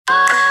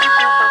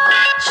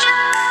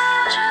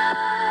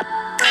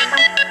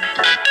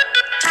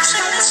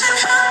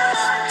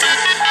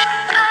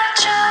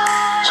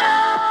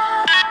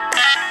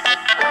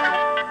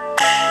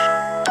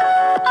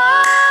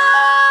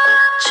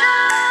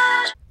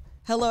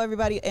Hello,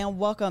 everybody, and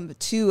welcome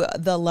to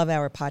the Love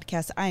Hour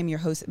podcast. I am your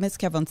host, Miss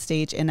Kev on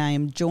Stage, and I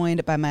am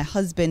joined by my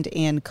husband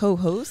and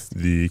co-host,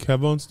 the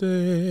Kev on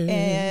Stage.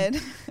 And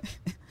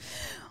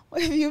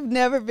if you've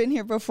never been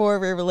here before,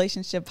 we're a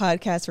relationship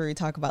podcast where we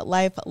talk about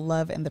life,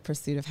 love, and the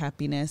pursuit of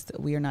happiness.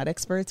 We are not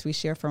experts. We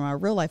share from our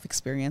real life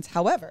experience.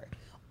 However,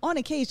 on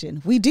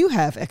occasion, we do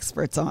have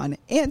experts on.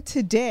 And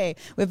today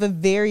we have a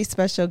very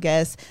special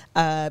guest,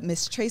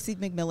 Miss Tracy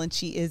McMillan.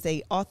 She is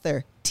an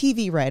author,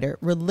 TV writer,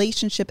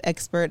 relationship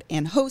expert,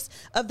 and host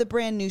of the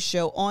brand new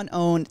show on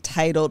OWN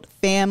titled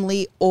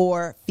Family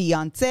or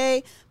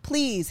Fiancé.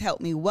 Please help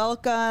me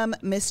welcome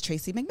Miss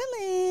Tracy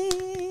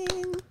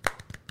McMillan.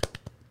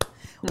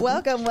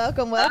 Welcome.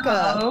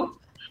 Hello.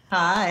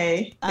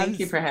 Hi. Thank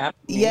you for having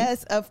me.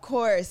 Yes, of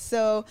course.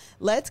 So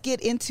let's get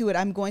into it.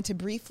 I'm going to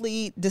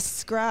briefly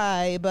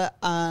describe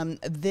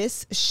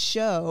this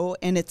show.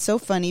 And it's so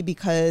funny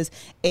because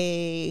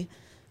a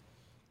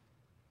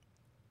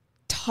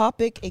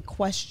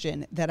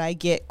question that I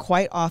get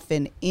quite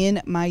often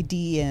in my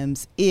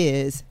DMs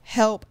is,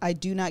 help, I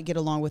do not get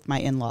along with my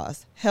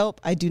in-laws.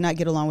 Help, I do not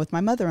get along with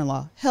my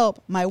mother-in-law.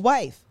 Help, my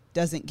wife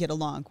doesn't get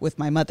along with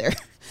my mother.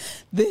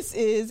 This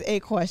is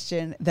a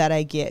question that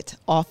I get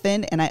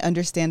often, and I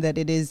understand that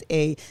it is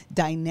a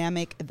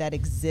dynamic that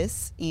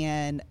exists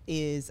and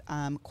is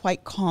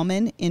quite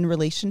common in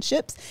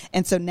relationships.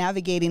 And so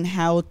navigating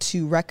how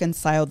to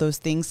reconcile those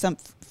things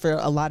for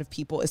a lot of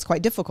people is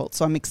quite difficult.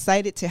 So I'm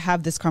excited to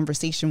have this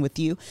conversation with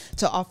you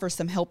to offer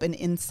some help and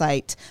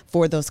insight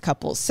for those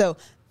couples. So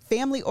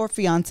Family or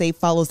Fiancé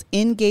follows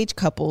engaged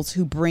couples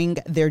who bring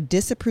their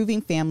disapproving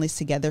families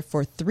together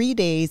for 3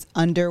 days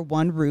under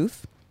one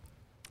roof.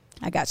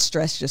 I got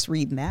stressed just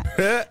reading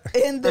that.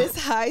 In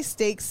this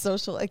high-stakes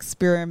social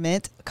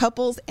experiment,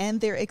 couples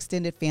and their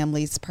extended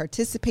families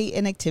participate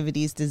in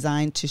activities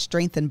designed to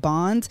strengthen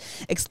bonds,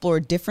 explore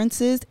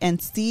differences,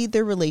 and see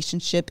their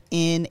relationship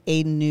in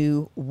a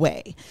new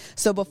way.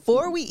 So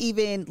before we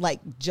even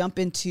jump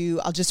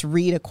into, I'll just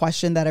read a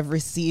question that I've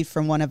received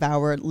from one of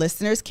our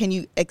listeners. Can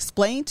you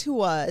explain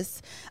to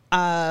us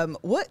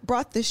what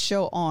brought this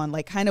show on?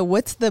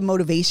 What's the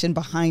motivation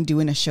behind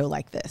doing a show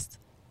like this?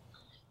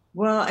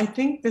 Well, I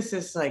think this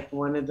is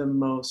one of the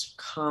most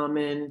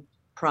common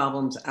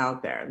problems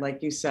out there.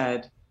 Like you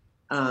said,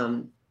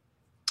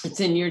 it's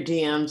in your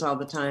DMs all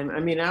the time.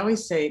 I mean, I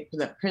always say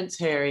that Prince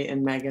Harry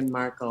and Meghan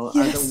Markle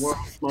are the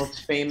world's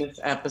most famous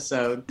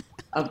episode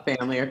of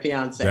Family or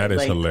Fiancé. That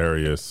is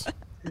hilarious.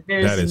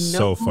 That is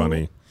so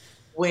funny.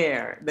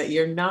 Where that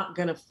you're not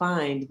going to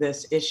find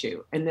this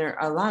issue. And there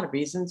are a lot of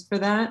reasons for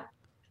that.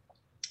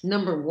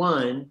 Number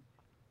one,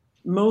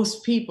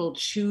 most people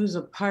choose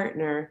a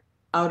partner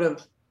out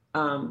of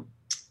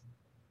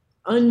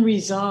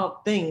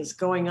unresolved things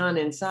going on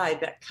inside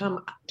that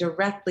come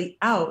directly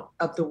out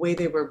of the way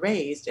they were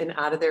raised and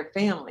out of their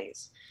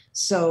families.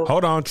 So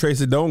hold on,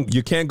 Tracy,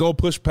 you can't go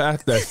push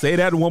past that. Say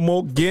that one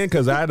more again,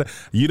 because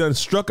you done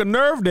struck a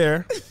nerve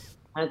there.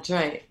 That's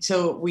right.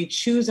 So we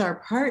choose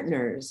our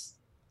partners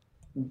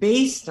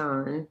based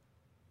on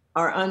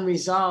our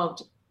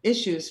unresolved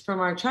issues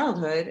from our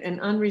childhood and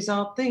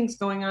unresolved things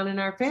going on in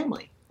our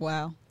family.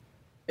 Wow.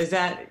 Is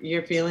that,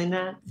 you're feeling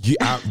that?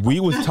 Yeah, me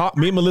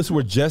and Melissa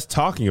were just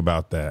talking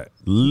about that.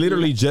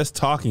 Literally just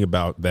talking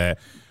about that.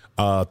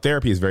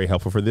 Therapy is very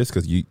helpful for this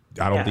because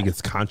I don't think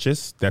it's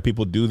conscious that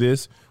people do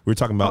this. We were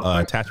talking about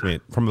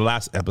attachment from the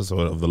last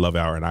episode of the Love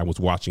Hour, and I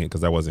was watching it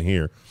because I wasn't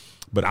here.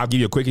 But I'll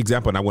give you a quick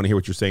example, and I want to hear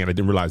what you're saying. And I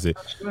didn't realize it.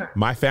 Sure.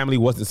 My family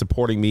wasn't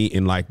supporting me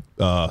in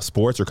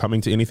sports or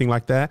coming to anything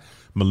like that.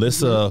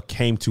 Melissa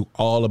came to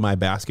all of my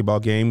basketball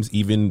games,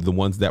 even the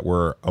ones that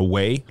were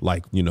away,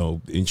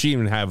 and she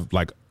didn't have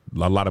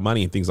a lot of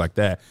money and things like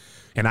that.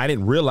 And I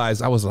didn't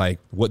realize, I was like,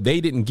 what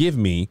they didn't give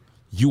me,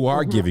 you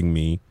are giving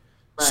me.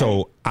 Right.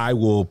 So I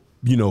will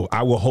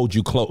hold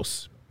you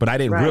close. But I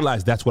didn't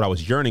realize that's what I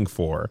was yearning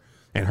for.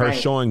 And her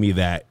showing me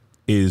that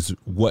is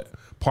what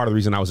part of the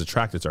reason I was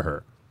attracted to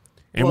her.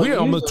 And we're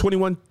almost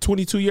 21,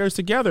 22 years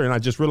together. And I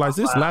just realized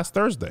this last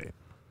Thursday.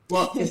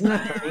 Well, isn't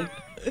that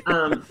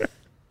funny?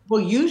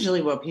 Well,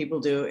 usually what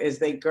people do is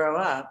they grow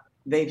up,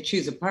 they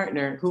choose a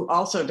partner who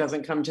also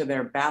doesn't come to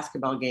their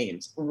basketball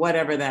games,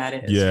 whatever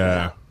that is.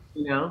 Yeah.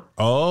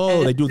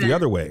 Oh, they do it the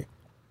other way.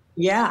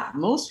 Yeah.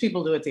 Most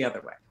people do it the other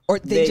way. Or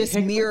they just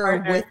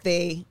mirror what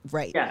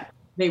Yeah.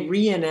 They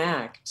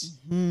reenact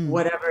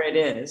whatever it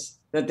is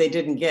that they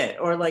didn't get.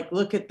 Or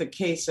look at the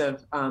case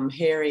of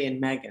Harry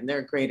and Meghan. They're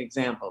a great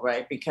example,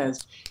 right?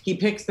 Because he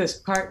picks this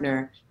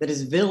partner that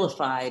is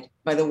vilified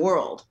by the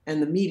world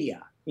and the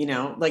media.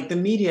 The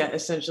media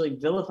essentially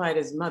vilified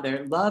his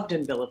mother, loved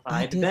and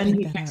vilified. Then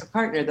he picks a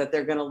partner that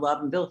they're going to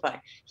love and vilify.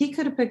 He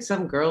could have picked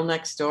some girl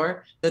next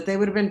door that they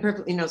would have been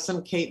perfectly,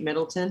 some Kate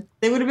Middleton.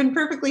 They would have been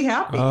perfectly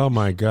happy. Oh,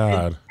 my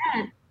God.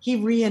 Instead, he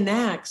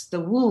reenacts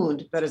the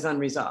wound that is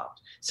unresolved.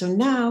 So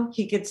now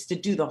he gets to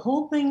do the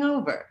whole thing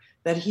over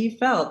that he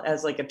felt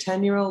as a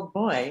 10-year-old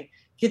boy,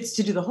 gets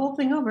to do the whole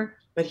thing over,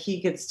 but he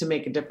gets to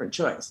make a different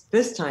choice.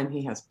 This time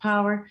he has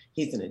power.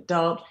 He's an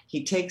adult.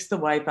 He takes the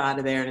wife out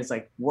of there and is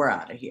like, we're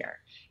out of here.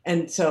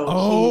 And so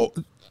Oh,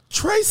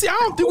 Tracy, I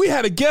don't think we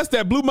had a guest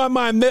that blew my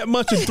mind that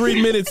much in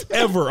 3 minutes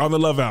ever on the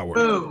Love Hour.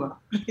 boom.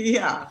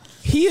 Yeah.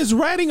 He is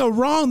righting a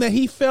wrong that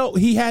he felt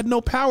he had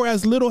no power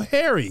as little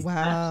Harry. Wow.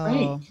 That's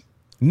right.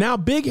 Now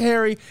big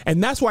Harry,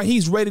 and that's why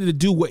he's ready to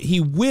do what he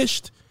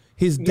wished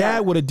his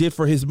dad would have did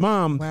for his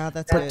mom. Wow,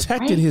 that's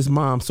protected his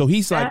mom. So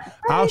he's like,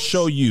 I'll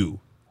show you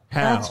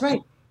how. That's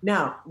right.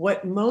 Now,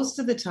 what most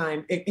of the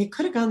time, it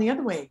could have gone the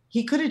other way.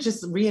 He could have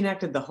just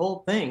reenacted the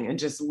whole thing and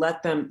just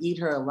let them eat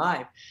her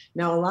alive.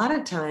 Now, a lot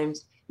of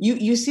times,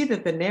 you see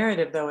that the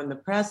narrative, though, in the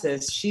press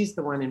is she's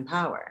the one in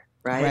power,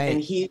 right?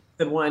 And he's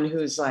the one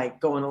who's like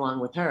going along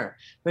with her.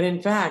 But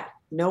in fact,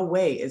 no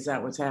way is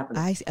that what's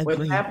happening. I agree.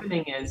 What's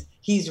happening is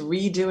he's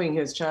redoing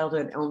his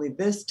childhood, only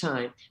this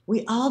time.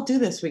 We all do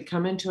this. We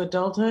come into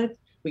adulthood,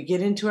 we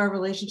get into our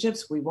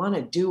relationships, we want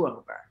a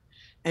do-over.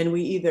 And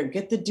we either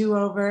get the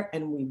do-over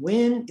and we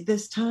win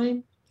this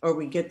time, or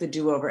we get the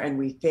do-over and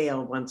we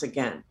fail once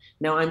again.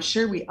 Now, I'm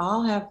sure we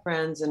all have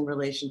friends and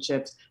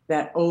relationships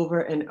that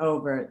over and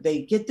over,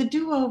 they get the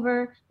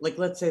do-over. Like,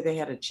 let's say they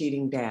had a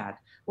cheating dad.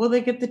 Well,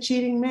 they get the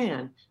cheating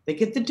man. They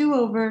get the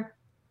do-over.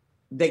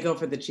 They go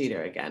for the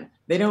cheater again.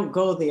 They don't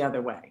go the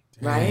other way,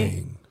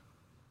 right?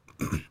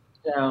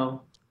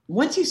 So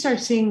once you start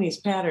seeing these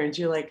patterns,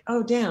 you're like,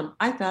 oh, damn,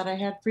 I thought I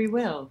had free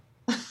will.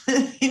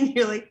 And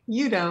you're like,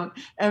 you don't.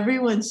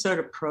 Everyone's sort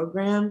of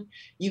programmed.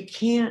 You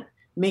can't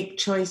make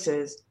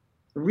choices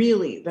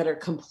really that are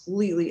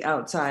completely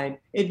outside.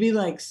 It'd be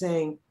like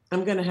saying,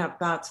 I'm going to have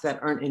thoughts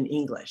that aren't in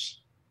English.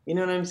 You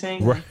know what I'm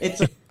saying? Right.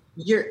 It's like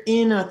you're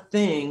in a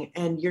thing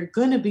and you're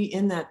going to be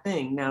in that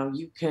thing. Now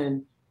you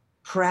can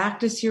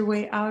practice your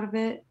way out of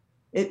it.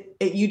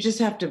 You just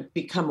have to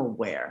become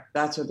aware.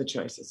 That's where the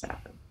choices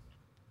happen.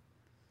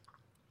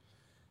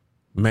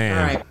 Man.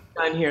 All right,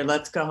 done here.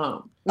 Let's go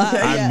home.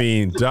 I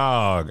mean,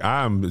 dog,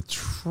 I'm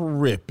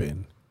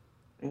tripping.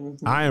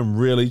 Mm-hmm. I am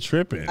really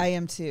tripping. I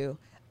am too.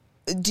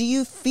 Do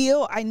you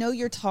feel, I know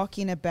you're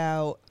talking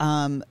about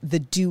the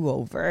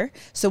do-over.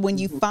 So when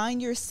you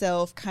find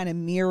yourself kind of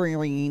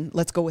mirroring,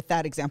 let's go with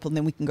that example, and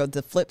then we can go to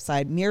the flip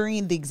side,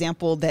 mirroring the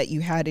example that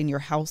you had in your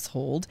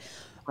household,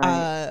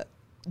 Right.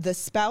 The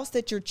spouse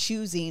that you're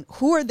choosing,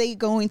 who are they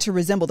going to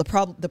resemble?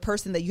 The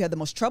person that you had the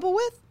most trouble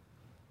with?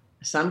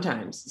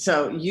 Sometimes.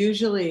 So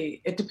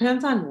usually it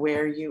depends on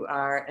where you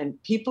are,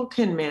 and people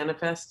can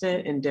manifest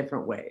it in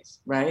different ways,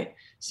 right?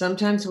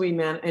 Sometimes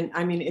and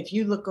I mean, if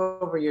you look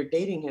over your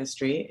dating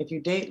history, if you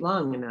date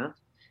long enough,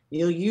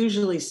 you'll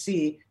usually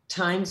see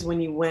times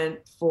when you went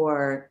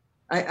for,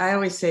 I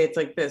always say it's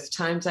like this,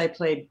 times I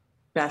played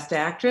best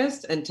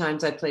actress and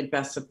times I played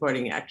best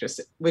supporting actress,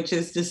 which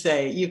is to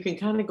say you can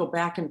kind of go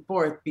back and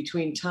forth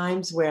between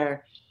times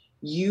where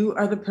you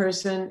are the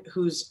person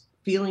who's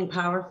feeling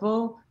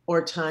powerful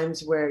or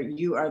times where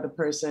you are the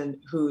person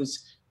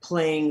who's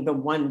playing the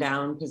one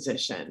down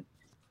position,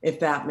 if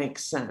that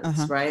makes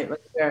sense, right?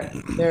 Like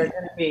there are going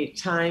to be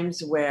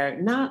times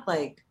where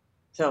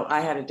so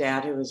I had a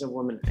dad who was a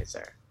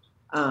womanizer.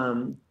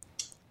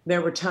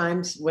 There were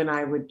times when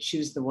I would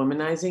choose the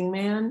womanizing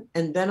man,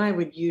 and then I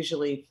would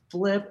usually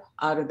flip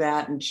out of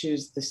that and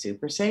choose the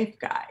super safe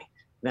guy.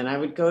 Then I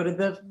would go to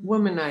the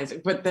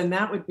womanizer, but then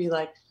that would be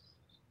like,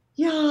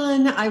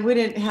 I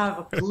wouldn't have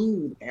a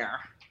clue there.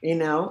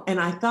 And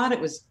I thought it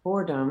was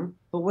boredom,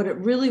 but what it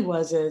really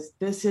was is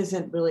this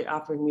isn't really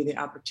offering me the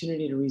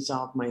opportunity to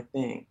resolve my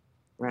thing,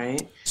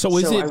 right? So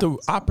is it the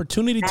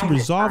opportunity to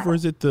resolve, or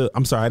is it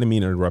I'm sorry, I didn't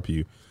mean to interrupt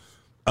you.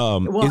 I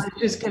was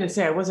just going to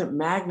say I wasn't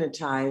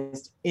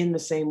magnetized in the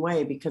same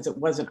way because it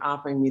wasn't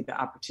offering me the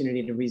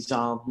opportunity to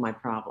resolve my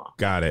problem.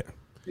 Got it.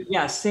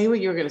 Yeah, say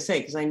what you were going to say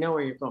because I know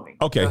where you're going.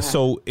 Okay,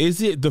 so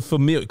is it the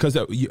familiar? Because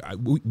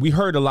we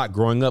heard a lot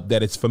growing up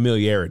that it's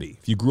familiarity.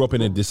 If you grew up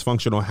in a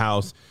dysfunctional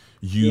house,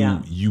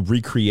 you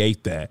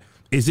recreate that.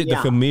 Is it the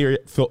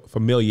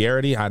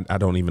familiarity? I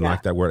don't even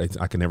like that word.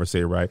 I can never say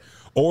it right.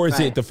 Or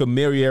is it the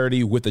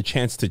familiarity with a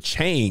chance to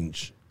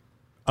change?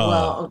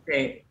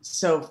 Okay.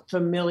 So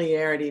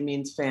familiarity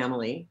means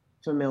family.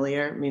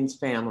 Familiar means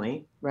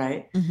family,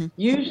 right? Mm-hmm.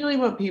 Usually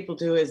what people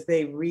do is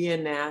they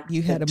reenact.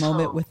 You had a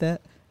moment with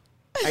that?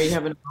 Are you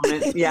having a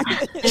moment? Yeah.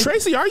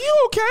 Tracy, are you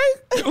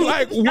okay?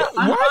 Like,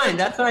 I'm fine.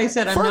 That's why I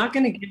said I'm not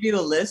going to give you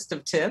a list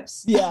of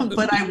tips. Yeah.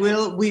 But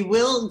we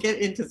will get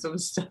into some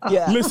stuff.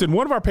 Yeah. Listen,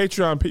 one of our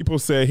Patreon people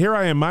said, here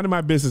I am minding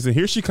my business, and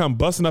here she come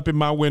busting up in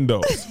my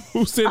windows.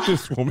 Who sent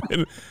this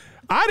woman?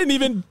 I didn't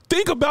even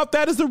think about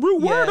that as the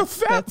root word of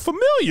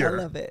familiar.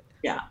 I love it.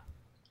 Yeah.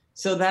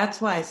 So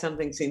that's why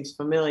something seems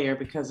familiar,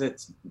 because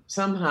it's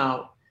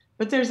somehow,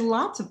 but there's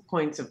lots of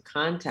points of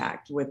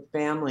contact with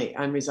family,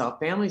 unresolved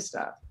family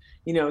stuff.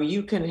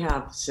 You can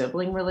have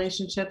sibling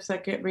relationships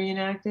that get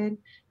reenacted.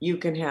 You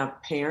can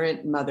have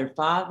parent, mother,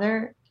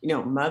 father,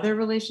 mother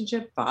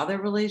relationship, father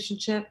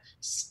relationship,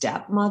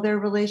 stepmother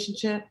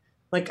relationship.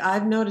 Like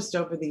I've noticed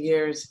over the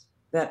years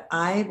that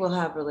I will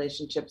have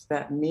relationships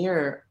that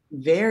mirror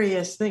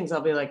various things.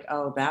 I'll be like,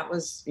 oh, that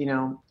was,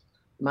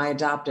 my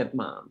adoptive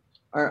mom,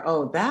 or,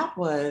 oh, that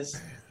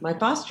was my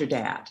foster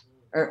dad,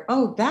 or,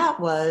 oh, that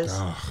was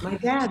my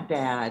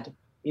dad.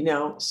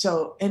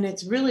 So, and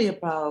it's really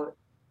about,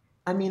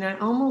 I mean, I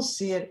almost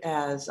see it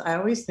as, I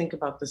always think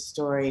about the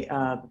story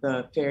of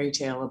the fairy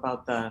tale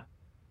about the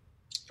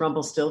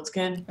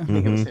Rumpelstiltskin. I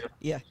think it was him.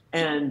 Yeah.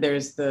 And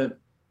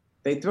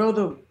they throw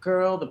the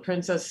girl, the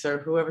princess or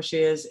whoever she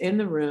is in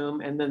the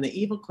room. And then the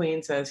evil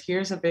queen says,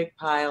 here's a big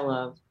pile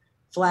of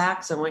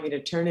flax. I want you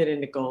to turn it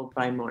into gold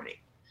by morning.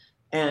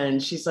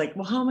 And she's like,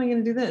 well, how am I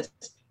going to do this?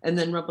 And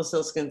then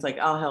Rumpelstiltskin's like,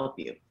 I'll help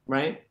you.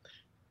 Right.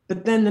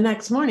 But then the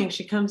next morning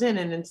she comes in,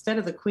 and instead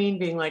of the queen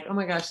being like, oh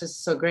my gosh, this is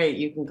so great,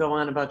 you can go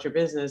on about your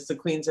business, the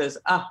queen says,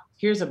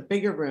 here's a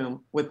bigger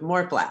room with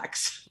more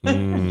flax.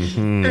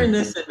 Turn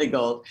this into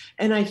gold.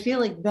 And I feel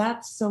like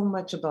that's so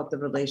much about the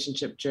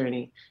relationship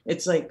journey.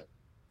 It's like,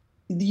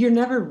 you're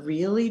never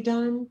really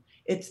done.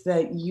 It's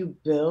that you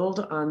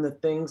build on the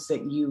things that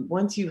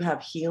once you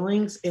have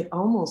healings, it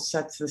almost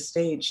sets the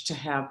stage to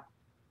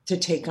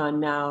take on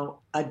now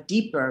a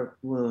deeper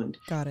wound.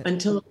 Got it.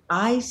 Until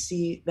I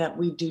see that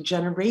we do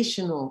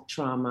generational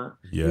trauma.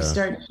 Yeah. We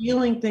start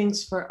healing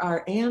things for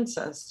our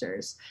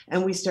ancestors,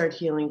 and we start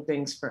healing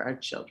things for our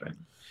children.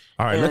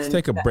 All right, let's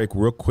take a break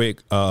real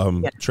quick,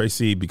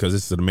 Tracy, because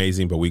this is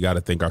amazing, but we got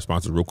to thank our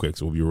sponsors real quick.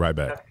 So we'll be right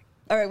back. Okay.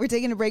 All right, we're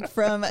taking a break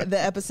from the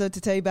episode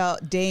to tell you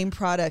about Dame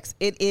Products.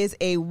 It is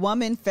a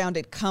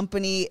woman-founded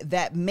company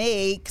that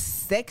makes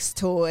sex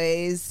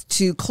toys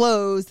to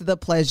close the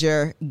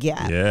pleasure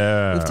gap.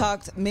 Yeah. We've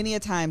talked many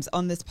a times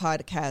on this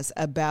podcast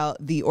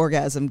about the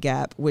orgasm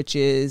gap, which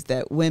is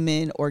that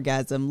women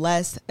orgasm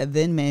less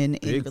than men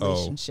in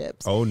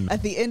relationships. Oh, no.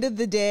 At the end of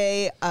the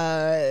day,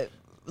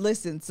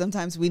 listen,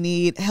 sometimes we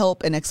need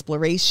help and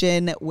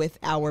exploration with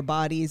our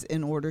bodies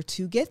in order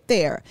to get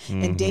there.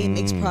 And Dame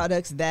makes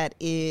products that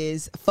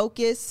is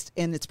focused,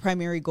 and its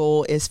primary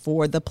goal is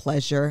for the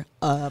pleasure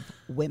of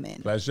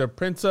women. Pleasure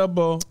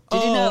principle.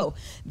 Did you know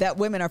that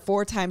women are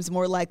 4 times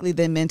more likely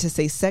than men to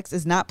say sex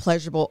is not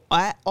pleasurable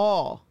at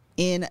all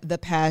in the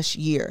past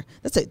year?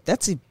 That's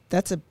a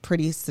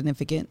pretty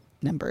significant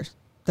number.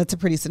 That's a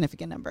pretty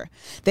significant number.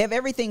 They have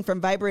everything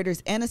from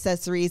vibrators and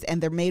accessories,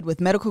 and they're made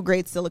with medical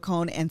grade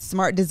silicone and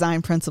smart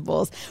design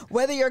principles.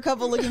 Whether you're a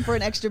couple looking for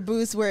an extra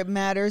boost where it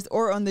matters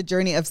or on the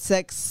journey of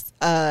sex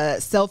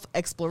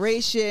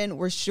self-exploration,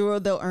 we're sure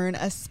they'll earn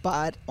a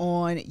spot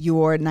on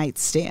your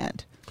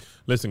nightstand.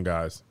 Listen,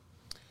 guys.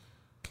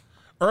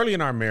 Early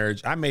in our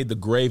marriage, I made the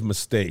grave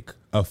mistake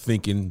of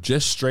thinking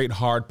just straight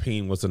hard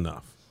peen was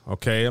enough.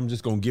 Okay, I'm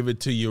just going to give it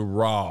to you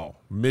raw,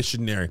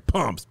 missionary,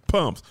 pumps.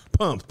 Sounds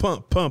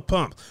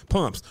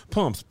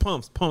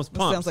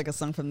like a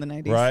song from the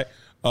 90s. Right?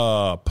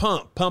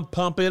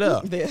 Pump it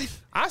up. Yeah.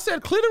 I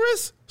said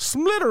clitoris,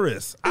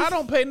 splitterus. I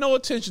don't pay no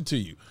attention to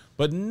you.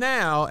 But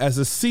now, as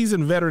a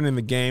seasoned veteran in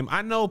the game,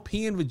 I know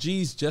peeing with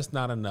G's just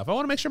not enough. I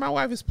want to make sure my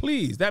wife is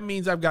pleased. That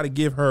means I've got to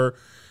give her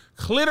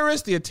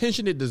clitoris the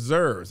attention it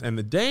deserves. And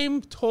the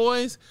Dame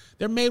toys,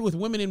 they're made with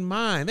women in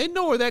mind. They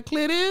know where that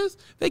clit is.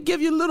 They give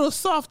you a little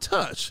soft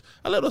touch,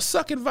 a little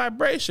sucking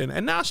vibration.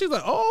 And now she's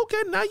like, oh,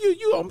 okay, now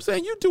you know what I'm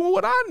saying? You're doing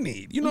what I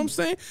need. You know what I'm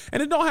saying?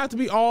 And it don't have to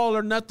be all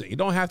or nothing. It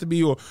don't have to be,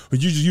 you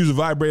just use a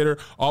vibrator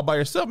all by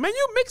yourself. Man,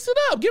 you mix it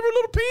up. Give her a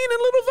little peen and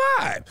a little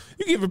vibe.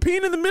 You give her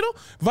peen in the middle,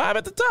 vibe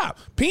at the top.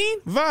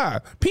 Peen,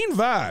 vibe. Peen,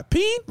 vibe.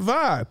 Peen,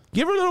 vibe.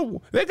 Give her a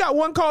little, they got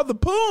one called the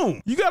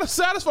poom. You got to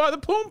satisfy the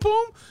poom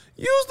poom.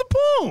 Use the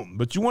poom,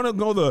 but you want to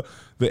go the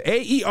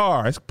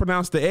AER. It's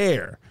pronounced the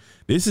air.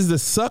 This is the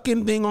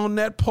sucking thing on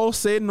that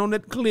pulsating on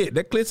that clit.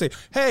 That clit say,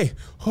 hey,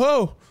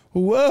 whoa.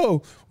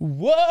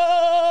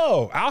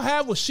 I'll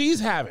have what she's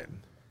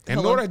having. In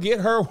order to get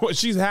her what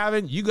she's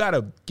having, you got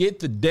to get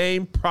the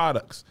Dame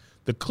products.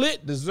 The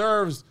clit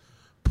deserves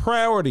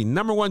priority,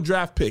 #1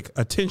 draft pick,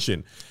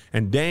 attention.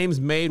 And Dame's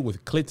made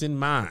with clits in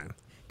mind.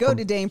 Go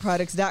to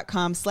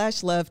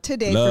dameproducts.com/love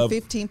today for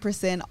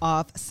 15%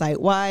 off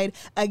site-wide.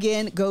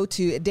 Again, go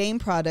to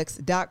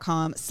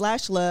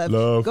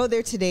dameproducts.com/love. Go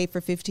there today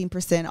for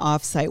 15%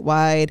 off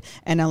site-wide.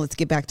 And now let's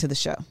get back to the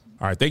show.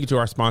 All right. Thank you to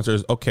our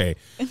sponsors. Okay.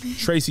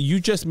 Tracy, you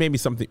just made me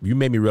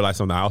realize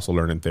something I also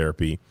learned in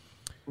therapy.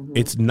 Mm-hmm.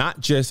 It's not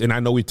just, and I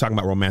know we're talking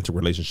about romantic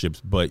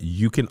relationships, but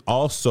you can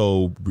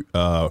also,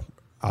 I'll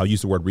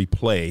use the word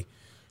replay,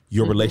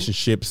 your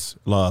relationships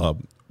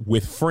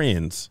with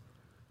friends.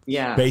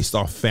 Yeah. Based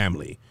off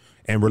family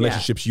and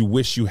relationships you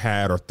wish you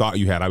had or thought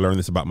you had. I learned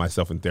this about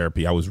myself in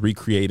therapy. I was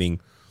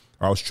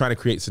trying to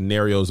create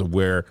scenarios of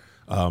where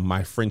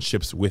my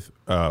friendships with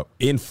of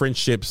the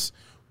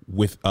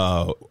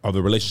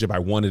relationship I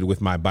wanted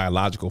with my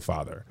biological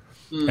father.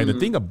 And the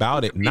thing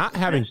about it, not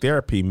having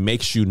therapy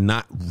makes you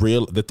not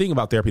real. The thing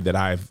about therapy that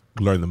I've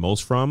learned the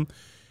most from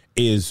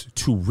is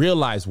to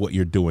realize what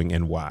you're doing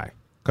and why.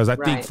 Because I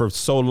think for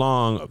so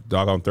long,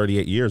 doggone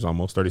 38 years,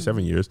 almost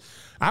 37 years,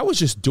 I was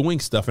just doing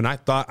stuff. And I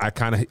thought I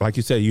kind of, like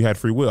you said, you had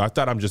free will. I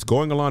thought I'm just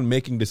going along,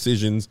 making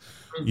decisions,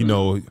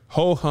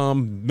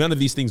 ho-hum. None of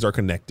these things are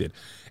connected.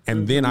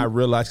 And then I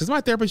realized, because my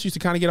therapist used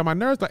to kind of get on my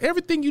nerves, like,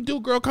 everything you do,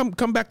 girl,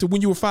 come back to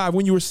when you were 5,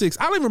 when you were 6.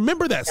 I don't even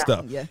remember that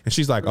stuff. Yeah. And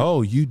she's like,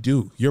 oh, you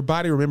do. Your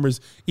body remembers,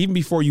 even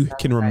before you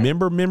can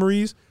remember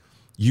memories,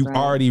 you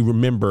already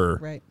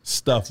remember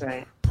stuff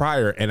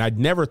prior, and I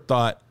never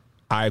thought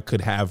I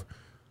could have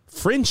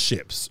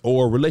friendships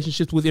or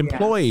relationships with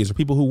employees or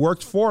people who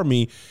worked for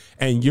me.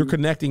 And you're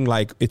connecting,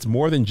 like, it's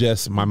more than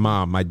just my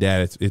mom, my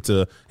dad. It's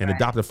an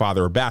adoptive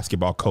father or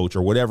basketball coach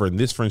or whatever. And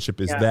this friendship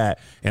is that.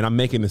 And I'm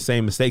making the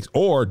same mistakes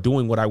or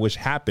doing what I wish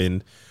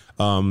happened.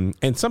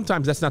 And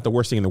sometimes that's not the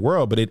worst thing in the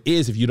world, but it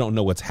is if you don't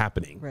know what's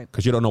happening,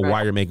 because you don't know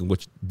why you're making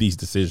these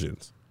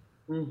decisions.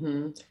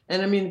 Mm-hmm.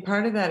 And I mean,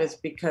 part of that is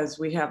because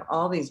we have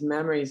all these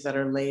memories that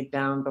are laid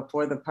down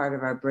before the part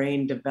of our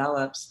brain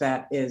develops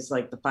that is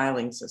like the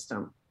filing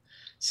system.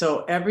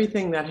 So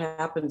everything that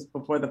happens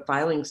before the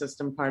filing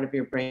system part of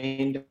your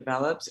brain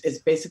develops is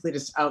basically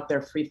just out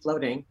there free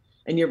floating.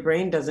 And your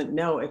brain doesn't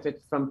know if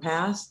it's from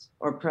past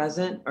or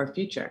present or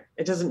future.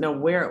 It doesn't know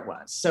where it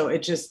was. So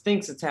it just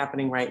thinks it's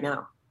happening right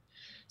now.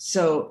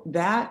 So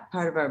that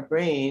part of our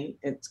brain,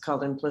 it's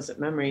called implicit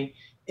memory,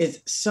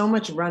 is so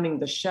much running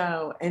the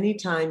show.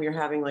 Anytime you're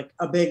having like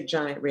a big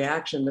giant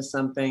reaction to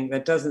something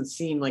that doesn't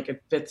seem like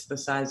it fits the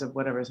size of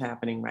whatever's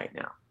happening right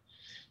now.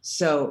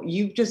 So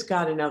you've just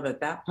got to know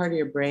that that part of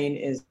your brain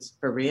is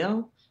for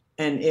real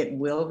and it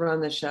will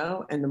run the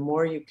show. And the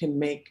more you can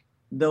make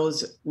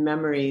those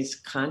memories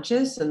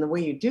conscious, and the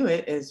way you do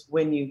it is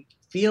when you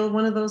feel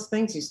one of those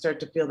things, you start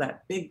to feel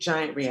that big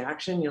giant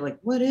reaction. You're like,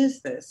 what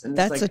is this? And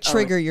that's it's like, a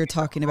trigger you're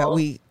talking about.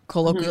 We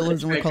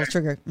colloquialism, we call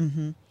trigger.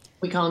 Mm-hmm.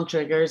 We call them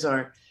triggers,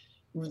 or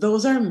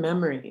those are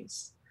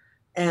memories.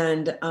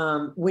 And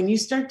when you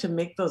start to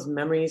make those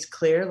memories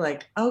clear,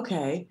 like,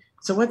 okay,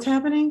 so what's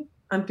happening?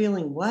 I'm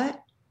feeling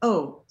what?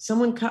 Oh,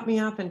 someone cut me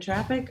off in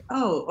traffic.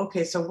 Oh,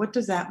 okay. So what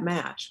does that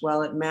match?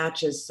 Well, it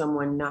matches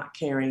someone not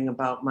caring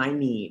about my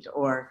need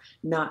or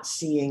not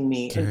seeing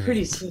me. And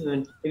pretty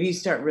soon, if you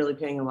start really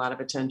paying a lot of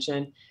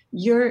attention,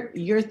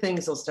 your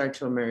things will start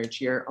to emerge,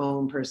 your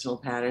own personal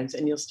patterns,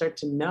 and you'll start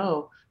to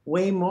know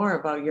way more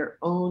about your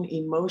own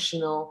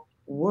emotional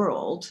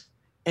world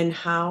and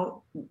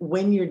how,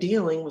 when you're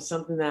dealing with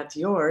something that's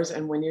yours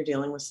and when you're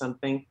dealing with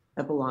something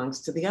that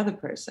belongs to the other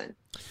person.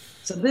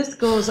 So this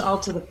goes all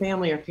to the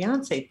family or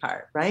fiance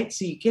part, right?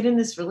 So you get in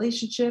this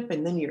relationship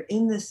and then you're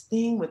in this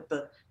thing with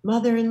the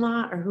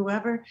mother-in-law or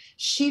whoever.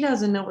 She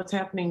doesn't know what's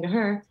happening to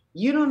her.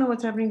 You don't know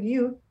what's happening to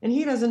you. And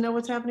he doesn't know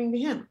what's happening to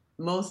him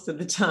most of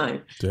the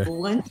time. Yeah.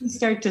 Once you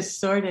start to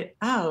sort it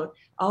out,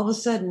 all of a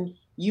sudden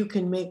you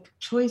can make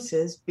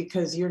choices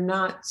because you're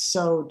not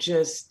so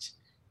just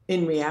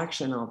in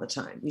reaction all the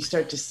time. You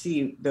start to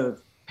see the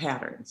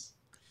patterns.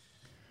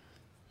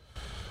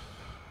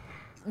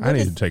 I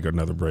need to take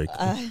another break.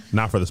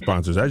 Not for the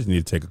sponsors. I just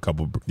need to take a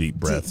couple deep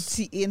breaths.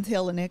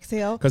 Inhale and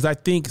exhale. Because I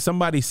think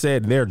somebody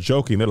said, they're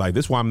joking. They're like,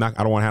 this is why I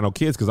don't want to have no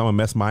kids because I'm going to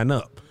mess mine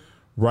up.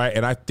 Right.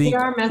 And I think. They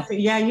are messing.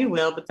 Yeah, you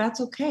will. But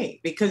that's okay.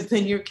 Because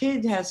then your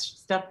kid has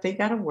stuff they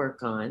got to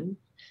work on.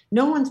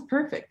 No one's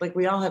perfect. Like,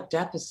 we all have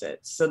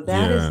deficits. So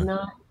that is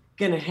not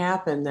going to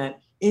happen, that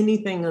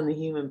anything on the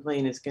human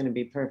plane is going to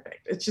be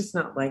perfect. It's just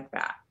not like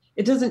that.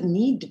 It doesn't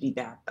need to be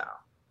that, though.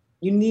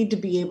 You need to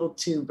be able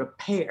to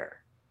repair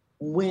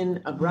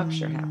when a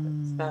rupture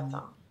happens. That's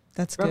all.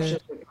 That's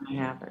Ruptures good. are going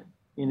to happen,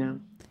 you know?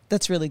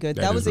 That's really good.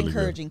 That was really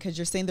encouraging, because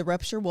you're saying the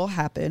rupture will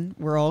happen.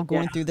 We're all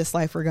going through this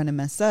life. We're going to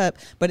mess up,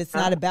 but it's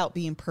not about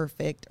being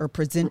perfect or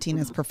presenting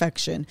as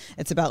perfection.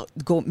 It's about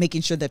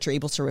making sure that you're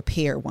able to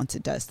repair once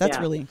it does. That's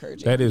really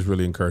encouraging. That is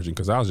really encouraging,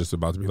 because I was just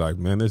about to be like,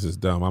 man, this is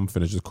dumb. I'm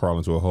finna just crawl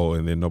into a hole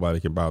and then nobody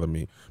can bother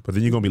me. But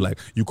then you're going to be like,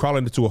 you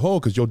crawling into a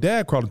hole because your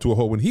dad crawled into a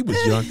hole when he was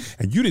young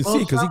and you didn't see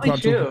it because he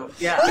crawled into a hole.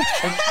 Yeah,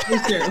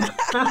 that's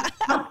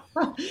true.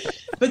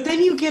 But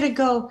then you get to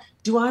go,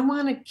 do I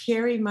want to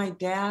carry my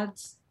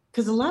dad's?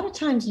 Because a lot of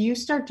times you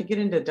start to get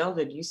into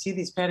adulthood, you see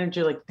these patterns,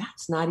 you're like,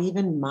 that's not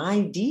even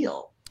my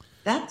deal.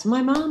 That's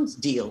my mom's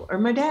deal or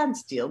my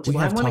dad's deal. Do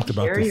I want to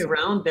carry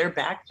around their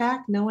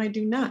backpack? No, I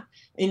do not.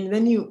 And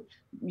then you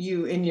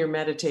in your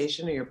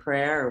meditation or your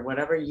prayer or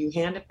whatever, you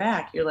hand it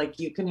back. You're like,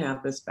 you can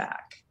have this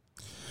back.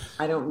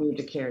 I don't need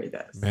to carry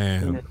this.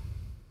 Man. You know?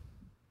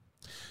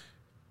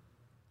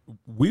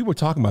 We were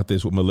talking about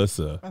this with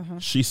Melissa.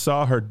 She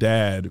saw her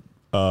dad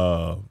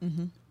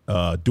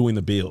doing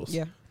the bills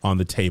on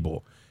the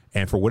table.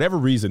 And for whatever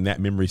reason,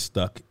 that memory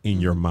stuck in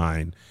your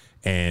mind.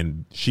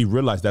 And she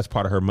realized that's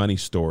part of her money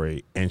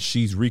story. And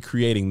she's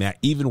recreating that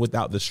even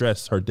without the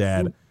stress her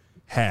dad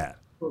had.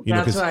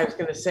 That's what I was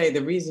going to say.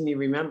 The reason you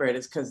remember it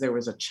is because there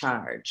was a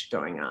charge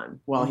going on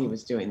while he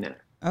was doing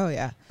that. Oh,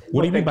 yeah.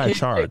 What do you mean by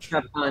charge?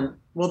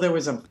 Well, there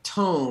was a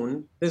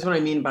tone. This is what I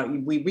mean about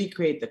we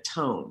recreate the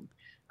tone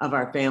of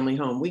our family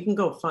home. We can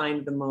go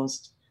find the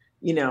most,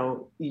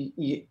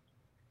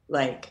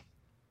 like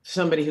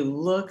somebody who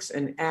looks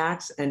and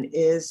acts and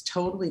is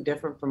totally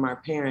different from our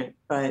parent.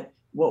 But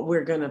what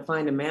we're going to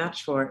find a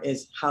match for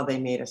is how they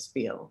made us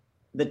feel,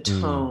 the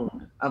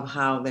tone of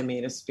how they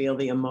made us feel,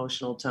 the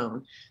emotional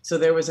tone. So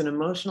there was an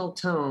emotional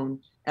tone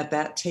at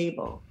that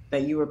table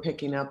that you were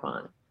picking up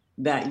on,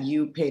 that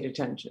you paid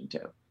attention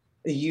to.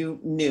 You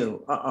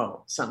knew,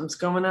 something's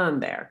going on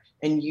there.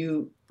 And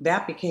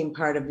that became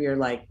part of your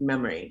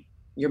memory.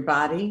 Your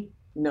body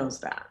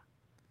knows that.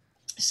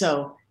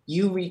 So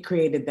you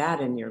recreated that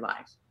in your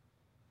life.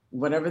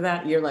 whatever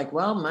that, you're like,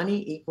 well,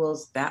 money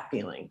equals that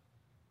feeling.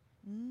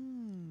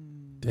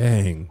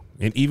 Dang.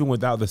 And even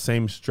without the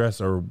same stress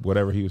or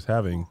whatever he was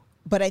having.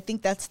 But I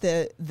think that's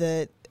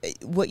the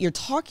what you're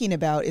talking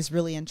about is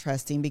really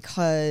interesting,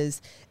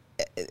 because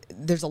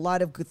there's a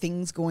lot of good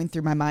things going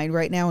through my mind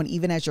right now. And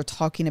even as you're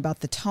talking about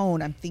the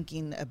tone, I'm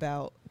thinking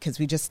about, because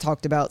we just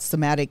talked about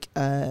somatic.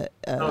 Yes.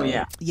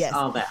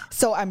 All that.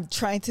 So I'm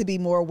trying to be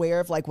more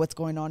aware of like what's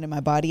going on in my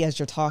body as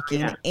you're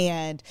talking. Yeah.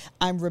 And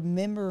I'm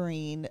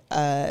remembering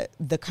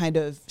the kind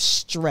of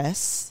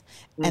stress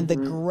and the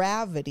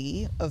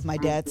gravity of my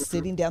dad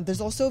sitting down.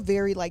 There's also a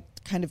very like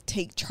kind of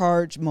take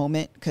charge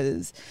moment,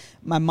 because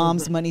my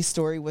mom's money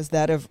story was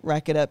that of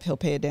rack it up, he'll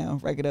pay it down,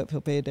 rack it up,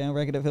 he'll pay it down,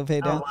 rack it up, he'll pay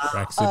it down. Oh, wow.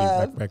 Rack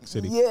City, Rack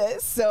City. Yeah.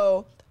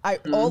 So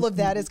all of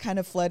that is kind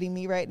of flooding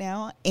me right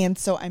now. And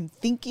so I'm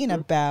thinking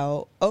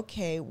about,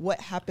 okay,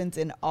 what happens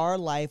in our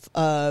life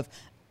of,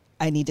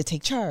 I need to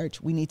take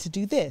charge. We need to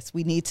do this.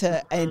 We need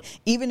to, and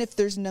even if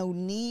there's no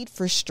need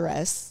for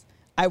stress,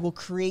 I will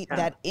create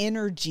that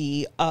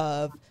energy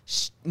of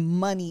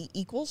money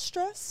equals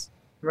stress.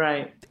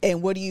 Right.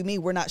 And what do you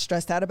mean? We're not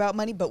stressed out about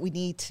money, but we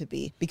need to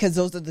be, because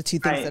those are the two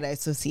things that I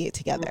associate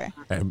together.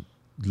 And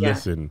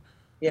listen,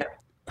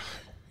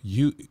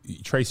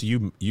 Tracy,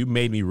 you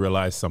made me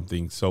realize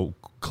something so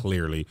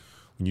clearly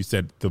when you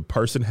said the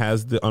person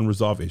has the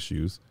unresolved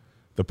issues,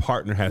 the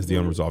partner has the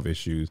unresolved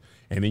issues,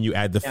 and then you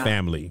add the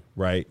family,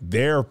 right?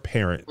 Their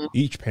parent,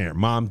 each parent,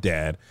 mom,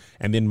 dad,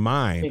 and then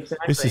mine.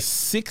 Exactly. This is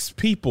 6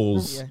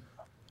 people's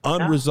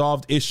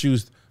unresolved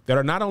issues that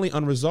are not only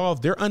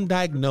unresolved, they're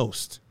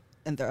undiagnosed.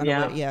 And they're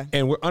unaware,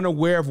 And we're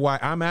unaware of why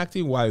I'm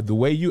acting, why the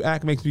way you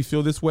act makes me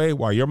feel this way,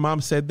 why your mom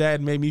said that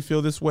and made me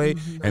feel this way,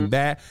 and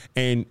that,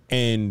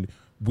 and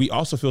we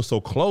also feel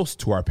so close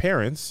to our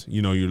parents.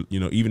 You know,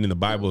 even in the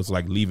Bible, it's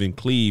like leave and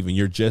cleave, and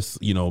you're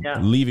just,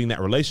 leaving that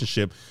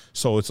relationship.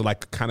 So it's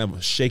like kind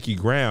of shaky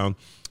ground.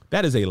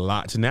 That is a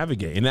lot to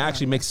navigate, and it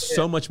actually makes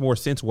so much more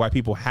sense why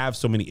people have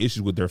so many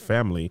issues with their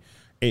family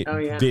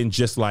than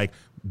just like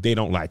they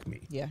don't like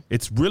me. Yeah,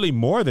 it's really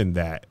more than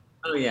that.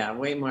 Oh yeah,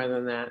 way more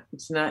than that.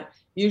 It's not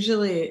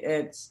usually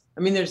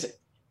there's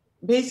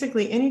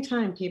basically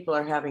anytime people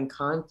are having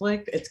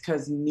conflict, it's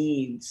because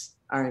needs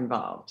are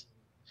involved.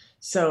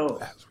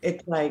 So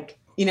it's like,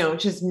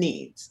 just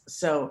needs.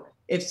 So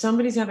if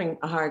somebody's having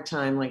a hard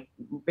time, like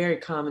very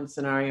common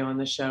scenario on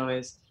the show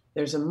is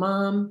there's a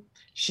mom,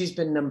 she's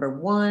been number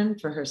one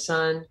for her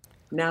son.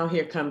 Now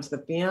here comes the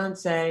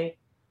fiance.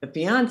 The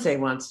fiance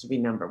wants to be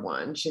number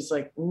one. She's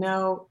like,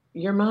 no,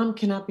 your mom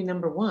cannot be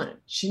number one.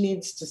 She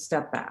needs to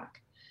step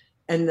back.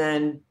 And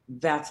then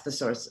that's the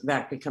source.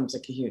 That becomes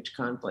like a huge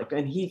conflict.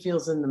 And he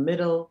feels in the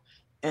middle.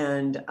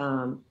 And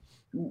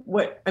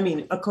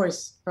of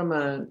course, from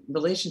a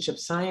relationship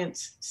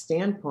science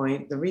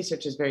standpoint, the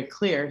research is very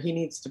clear. He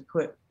needs to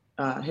put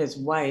his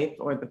wife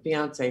or the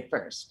fiance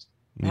first.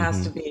 It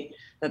has to be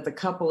that the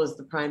couple is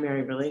the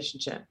primary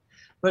relationship.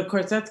 But of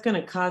course, that's going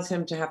to cause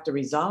him to have to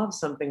resolve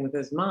something with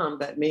his mom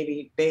that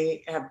maybe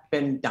they have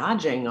been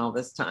dodging all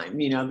this time.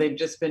 They've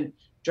just been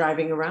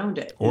driving around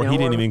it. Or he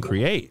didn't even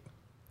create.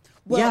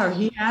 Or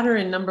he had her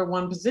in number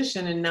one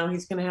position, and now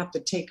he's going to have to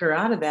take her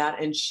out of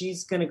that, and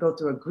she's going to go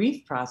through a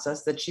grief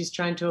process that she's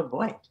trying to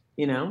avoid,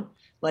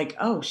 like,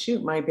 oh,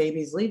 shoot, my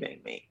baby's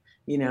leaving me,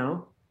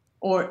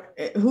 or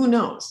who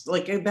knows?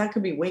 Like that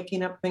could be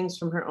waking up things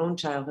from her own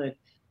childhood.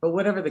 But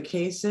whatever the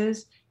case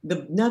is,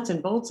 the nuts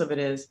and bolts of it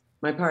is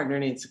my partner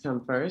needs to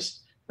come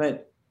first.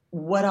 But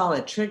what all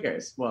it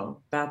triggers,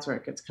 well, that's where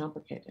it gets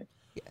complicated.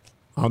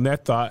 On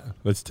that thought,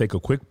 let's take a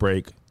quick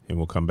break and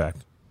we'll come back.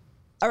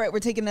 All right, we're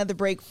taking another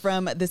break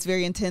from this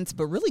very intense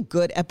but really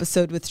good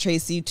episode with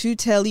Tracy to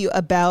tell you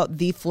about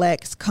the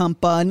Flex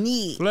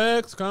Company.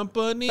 Flex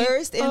Company.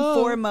 First and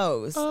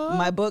foremost,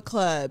 my book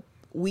club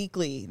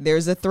weekly,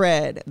 there's a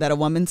thread that a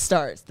woman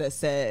starts that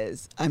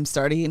says, I'm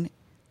starting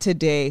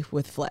today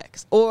with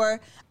Flex, or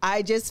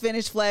I just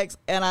finished Flex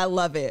and I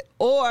love it,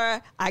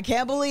 or I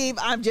can't believe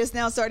I'm just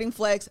now starting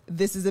Flex.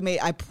 This is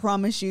amazing. I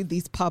promise you,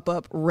 these pop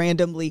up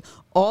randomly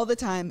all the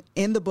time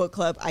in the book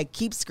club. I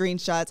keep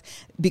screenshots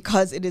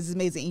because it is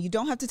amazing. And you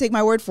don't have to take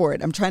my word for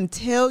it. I'm trying to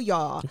tell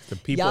y'all. The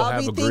people y'all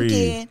have be agreed.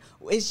 Thinking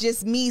it's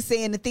just me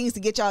saying the things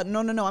to get y'all. No.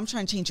 I'm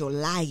trying to change your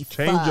life.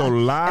 Change your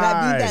life. And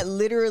I mean that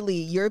literally.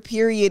 Your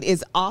period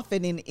is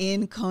often an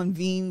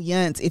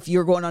inconvenience. If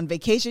you're going on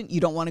vacation,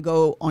 you don't want to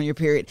go on your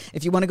period.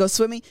 If you want to go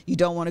swimming, you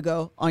don't want to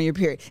go on your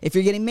period. If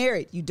you're getting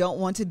married, you don't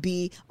want to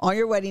be on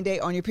your wedding day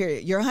on your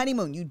period. Your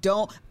honeymoon, you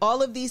don't.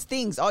 All of these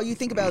things, all you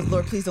think about is,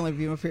 Lord, please don't let me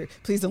be on my period.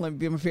 Please don't let me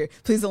be on my period.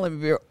 Please don't let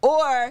me be.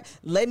 Or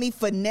let me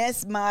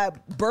finesse my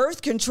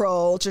birth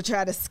control to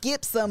try to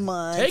skip some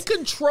months. Take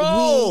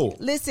control.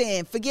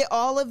 Listen, forget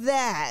all of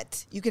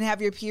that. You can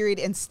have your period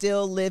and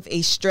still live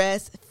a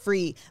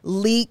stress-free,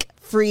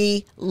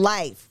 leak-free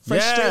life.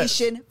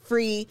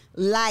 Frustration-free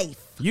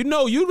life.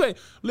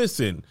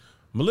 Listen,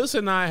 Melissa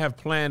and I have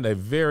planned a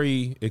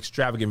very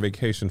extravagant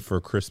vacation for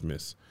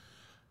Christmas.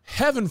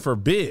 Heaven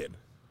forbid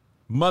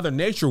Mother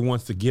Nature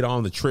wants to get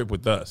on the trip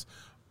with us.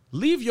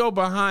 Leave your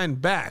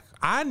behind back.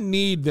 I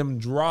need them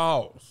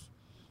draws.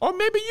 Or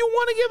maybe you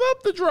want to give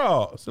up the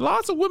draws.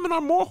 Lots of women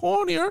are more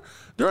hornier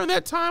during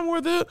that time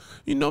where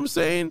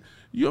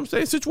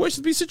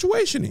situations be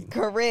situationing.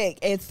 Correct.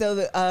 And so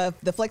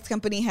the Flex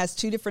company has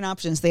two different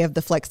options. They have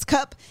the Flex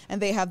Cup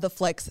and they have the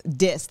Flex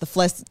Disc. The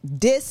Flex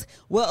Disc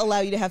will allow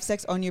you to have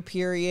sex on your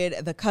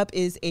period. The cup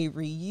is a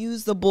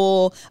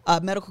reusable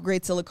medical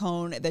grade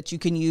silicone that you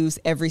can use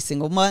every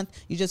single month.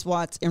 You just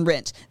wash and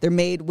rinse. They're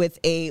made with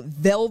a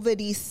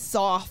velvety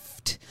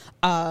soft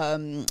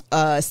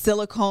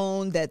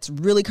silicone that's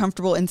really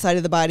comfortable inside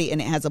of the body,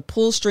 and it has a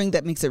pull string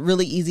that makes it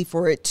really easy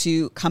for it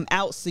to come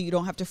out, so you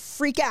don't have to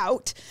freak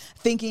out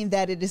thinking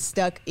that it is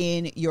stuck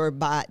in your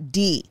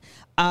body.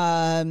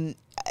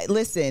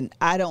 Listen,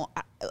 I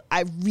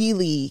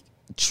really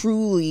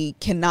truly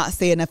cannot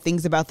say enough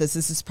things about this.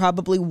 This is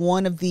probably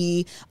one of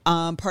the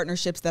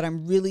partnerships that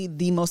I'm really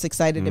the most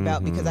excited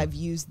about, because I've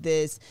used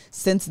this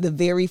since the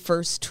very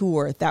first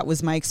tour. That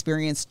was my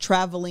experience,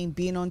 traveling,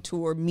 being on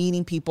tour,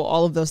 meeting people,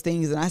 all of those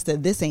things. And I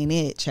said, this ain't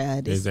it,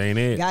 Chad. This ain't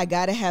it. I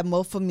gotta have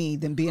more for me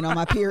than being on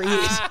my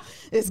period.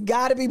 It's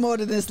gotta be more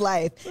to this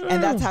life.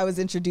 And that's how I was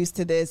introduced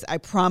to this. I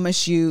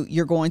promise you,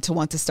 you're going to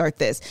want to start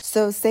this.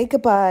 So say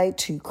goodbye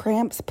to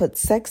cramps, put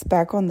sex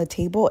back on the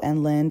table,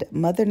 and lend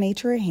Mother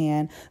Nature a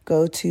hand.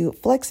 Go to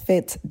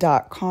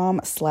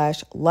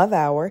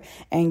flexfits.com/lovehour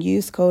and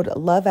use code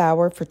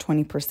lovehour for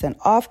 20%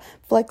 off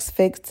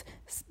FlexFits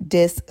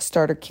Disc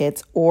starter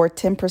kits or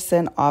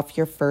 10% off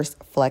your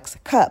first Flex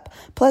cup,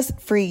 plus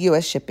free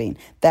U.S. shipping.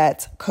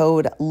 That's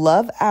code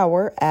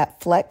lovehour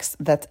at Flex.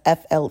 That's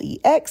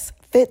FLEX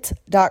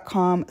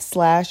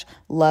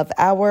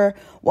fit.com/lovehour.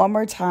 One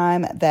more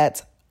time,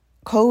 that's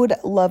code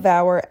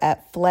lovehour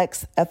at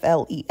Flex,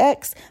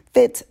 FLEX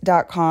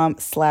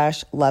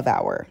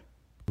fit.com/lovehour.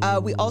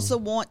 We also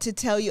want to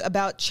tell you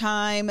about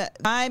Chime.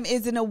 Chime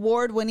is an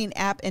award-winning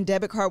app and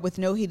debit card with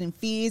no hidden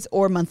fees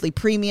or monthly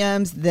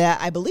premiums that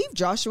I believe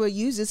Joshua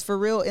uses for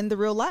real in the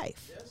real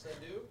life. Yes, I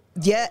do.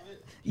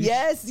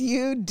 Yes,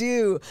 you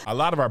do. A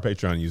lot of our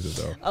Patreon users,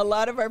 though. A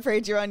lot of our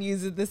Patreon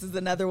users. This is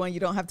another one. You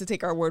don't have to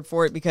take our word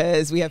for it,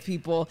 because we have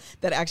people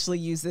that actually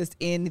use this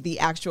in the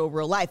actual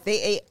real life.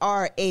 They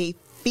are a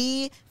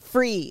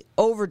fee-free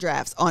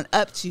overdrafts on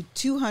up to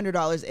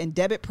 $200 in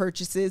debit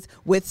purchases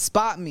with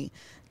SpotMe.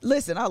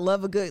 Listen, I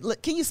love a good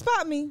look. Can you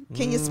spot me?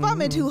 Can you spot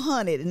me at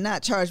 200 and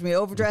not charge me an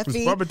overdraft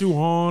fee? Spot me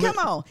 200. Come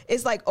on.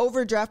 It's like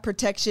overdraft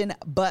protection,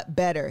 but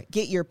better.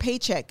 Get your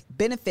paycheck,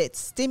 benefits,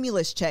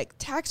 stimulus check,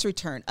 tax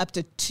return up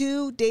to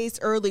 2 days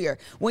earlier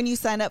when you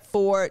sign up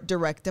for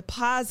direct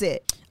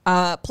deposit.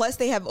 Plus,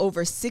 they have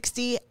over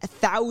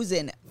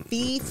 60,000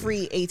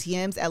 fee-free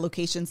ATMs at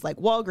locations like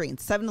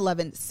Walgreens,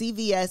 7-Eleven,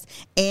 CVS,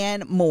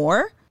 and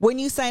more. When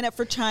you sign up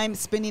for Chime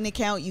Spending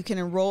Account, you can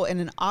enroll in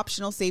an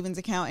optional savings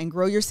account and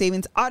grow your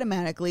savings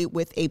automatically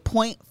with a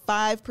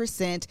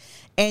 0.5%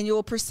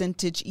 annual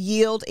percentage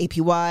yield,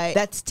 APY.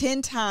 That's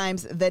 10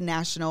 times the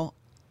national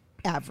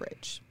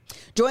average.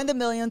 Join the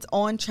millions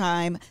on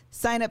Chime.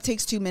 Sign up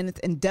takes 2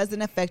 minutes and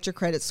doesn't affect your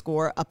credit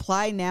score.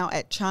 Apply now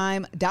at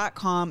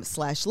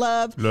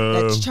chime.com/love.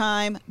 That's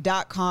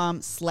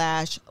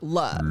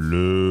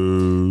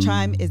chime.com/love.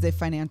 Chime is a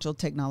financial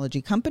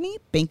technology company.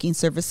 Banking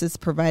services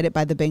provided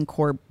by the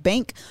Bancorp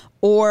Bank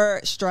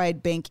or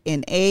Stride Bank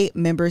N.A.,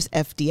 members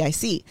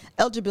FDIC.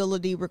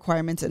 Eligibility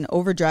requirements and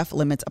overdraft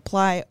limits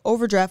apply.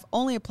 Overdraft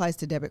only applies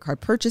to debit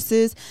card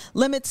purchases.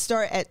 Limits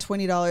start at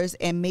 $20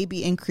 and may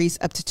be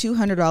increased up to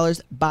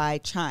 $200 by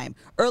Chime.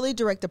 Early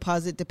direct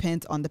deposit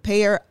depends on the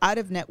payer.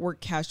 Out-of-network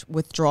cash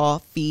withdrawal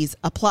fees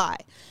apply.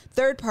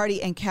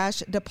 Third-party and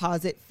cash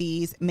deposit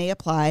fees may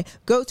apply.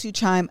 Go to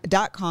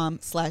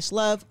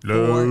chime.com/love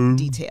for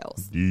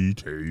details.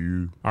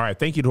 All right.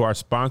 Thank you to our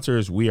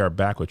sponsors. We are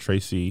back with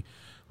Tracy,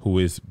 who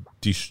is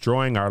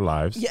destroying our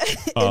lives. Yeah.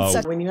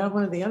 When you have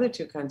one of the other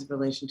two kinds of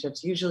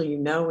relationships, usually you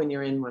know when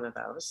you're in one of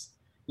those.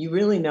 You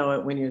really know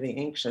it when you're the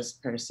anxious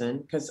person,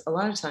 because a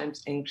lot of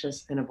times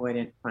anxious and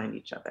avoidant find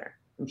each other.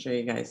 I'm sure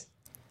you guys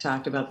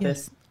talked about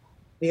this.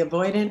 The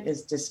avoidant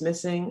is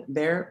dismissing.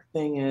 Their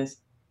thing is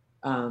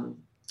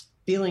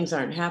feelings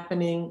aren't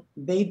happening.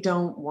 They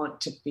don't want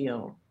to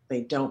feel.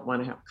 They don't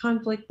want to have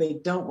conflict. They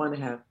don't want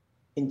to have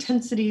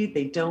intensity.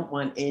 They don't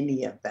want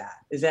any of that.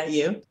 Is that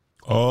you?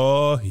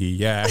 Oh,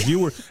 yeah. As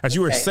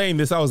you were saying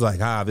this, I was like,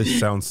 this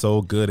sounds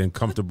so good and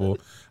comfortable.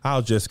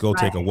 I'll just go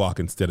take a walk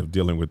instead of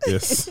dealing with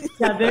this.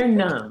 Yeah, they're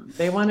numb.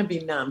 They want to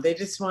be numb. They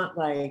just want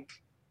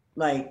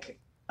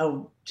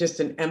just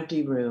an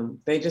empty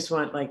room. They just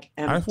want empty.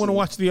 I just want to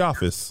watch The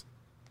Office.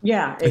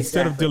 Yeah, exactly.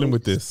 Instead of dealing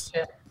with this.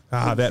 Exactly.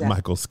 That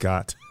Michael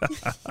Scott.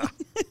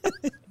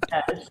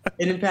 Yes.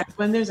 And in fact,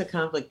 when there's a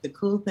conflict, the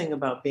cool thing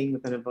about being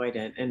with an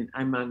avoidant, and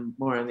I'm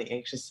more on the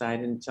anxious side,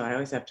 and so I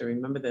always have to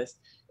remember this,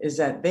 is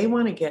that they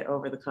want to get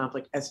over the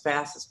conflict as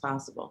fast as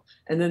possible.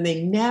 And then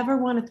they never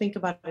want to think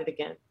about it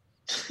again.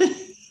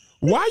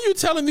 Why are you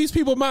telling these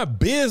people my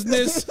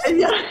business,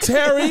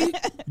 Terry?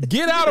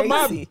 Get out of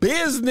my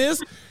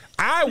business.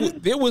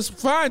 It was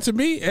fine to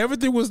me.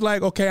 Everything was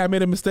like, okay, I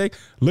made a mistake.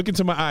 Look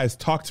into my eyes.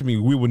 Talk to me.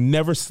 We will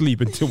never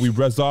sleep until we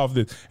resolve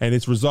this. And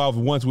it's resolved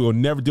once. We will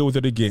never deal with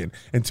it again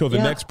until the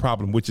next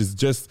problem, which is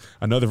just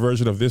another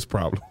version of this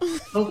problem.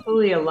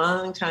 Hopefully a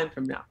long time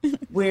from now,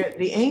 where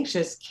the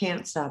anxious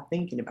can't stop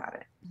thinking about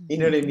it. You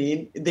know what I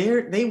mean?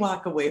 They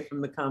walk away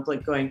from the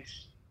conflict going,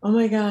 oh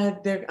my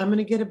God, I'm going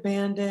to get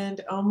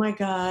abandoned. Oh my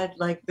God,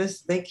 like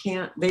this,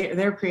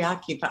 they're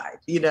preoccupied.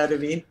 You know what I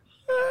mean?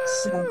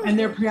 So, and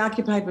they're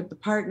preoccupied with the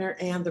partner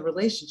and the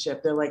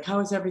relationship. They're like, how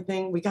is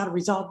everything? We got to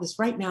resolve this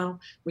right now.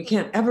 We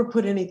can't ever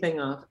put anything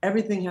off.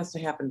 Everything has to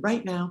happen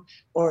right now,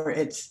 or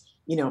it's,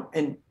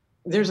 and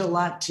there's a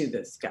lot to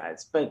this,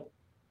 guys, but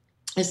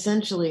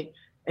essentially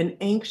an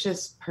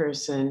anxious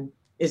person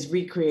is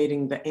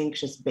recreating the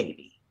anxious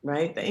baby,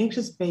 right? The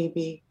anxious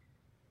baby,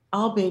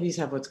 all babies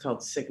have what's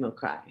called signal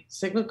cry.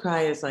 Signal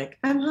cry is like,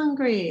 I'm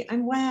hungry,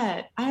 I'm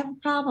wet, I have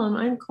a problem,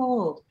 I'm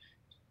cold.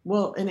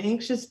 Well, an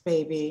anxious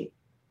baby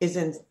is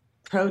in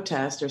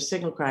protest or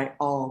signal cry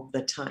all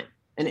the time.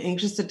 An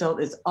anxious adult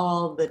is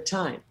all the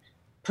time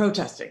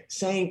protesting,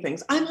 saying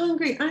things, I'm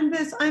hungry, I'm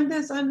this,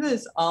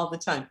 all the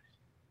time.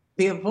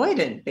 The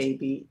avoidant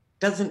baby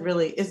doesn't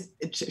really,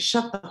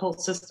 shut the whole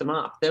system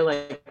off. They're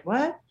like,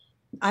 what?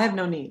 I have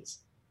no needs.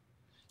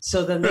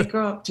 So then they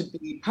grow up to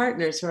be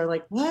partners who are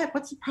like, what?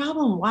 What's the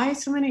problem? Why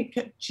so many?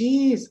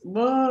 Geez,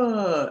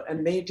 whoa.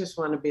 And they just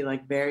want to be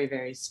like very,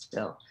 very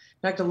still.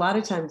 In fact, a lot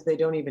of times they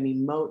don't even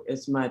emote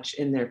as much,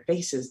 and their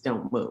faces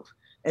don't move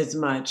as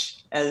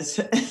much as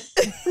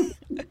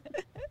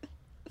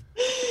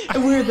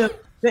where the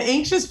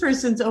anxious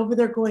person's over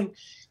there going,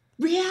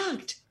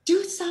 react,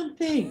 do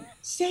something,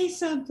 say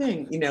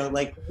something.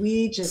 Like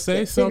we just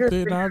say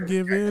something, I'm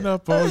giving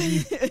up on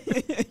you.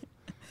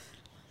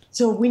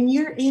 So when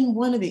you're in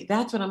one of these,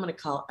 that's what I'm going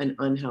to call an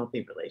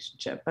unhealthy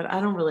relationship. But I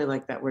don't really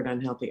like that word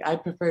unhealthy. I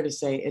prefer to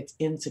say it's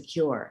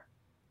insecure.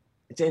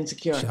 It's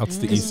insecure. Shouts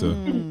to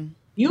Issa.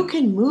 You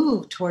can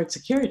move towards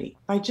security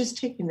by just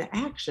taking the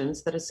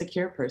actions that a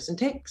secure person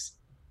takes.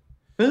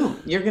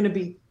 Boom. You're going to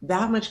be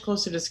that much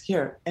closer to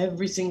secure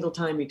every single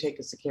time you take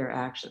a secure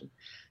action.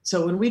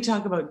 So when we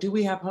talk about, do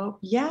we have hope?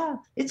 Yeah,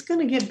 it's going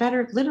to get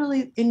better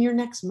literally in your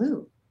next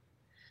move.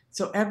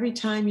 So every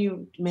time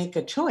you make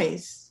a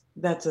choice,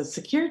 that's a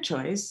secure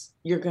choice,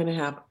 you're going to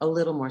have a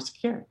little more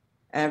secure.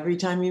 Every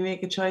time you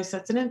make a choice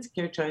that's an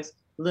insecure choice,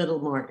 little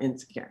more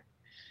insecure.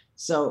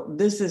 So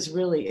this is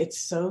really, it's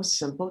so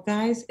simple,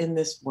 guys, in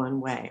this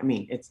one way. I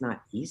mean, it's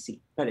not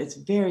easy, but it's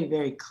very,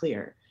 very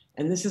clear.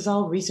 And this is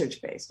all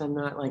research based. I'm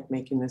not like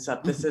making this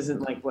up. This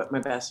isn't like what my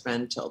best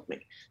friend told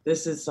me.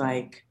 This is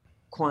like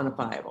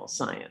quantifiable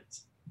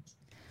science.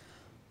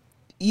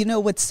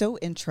 What's so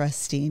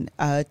interesting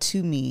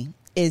to me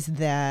is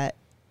that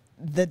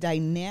the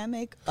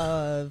dynamic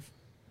of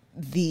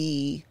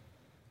the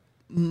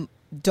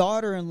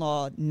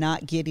daughter-in-law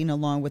not getting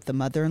along with the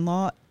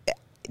mother-in-law,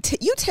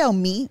 you tell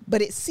me,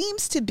 but it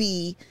seems to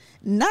be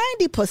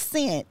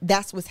 90%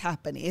 that's what's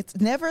happening. It's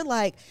never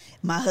like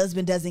my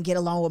husband doesn't get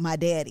along with my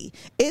daddy.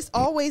 It's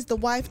always the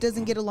wife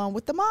doesn't get along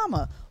with the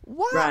mama.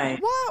 Why? Right.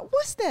 Why?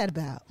 What's that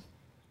about?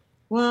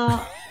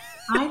 Well,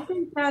 I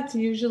think that's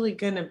usually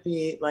going to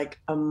be like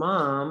a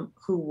mom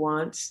who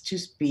wants to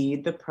be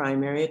the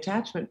primary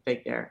attachment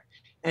figure.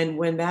 And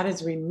when that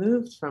is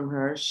removed from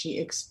her, she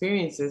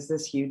experiences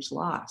this huge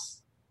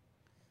loss.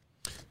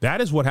 That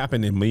is what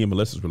happened in me and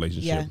Melissa's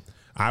relationship. Yeah.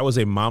 I was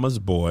a mama's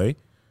boy,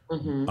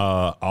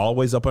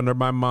 always up under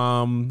my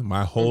mom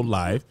my whole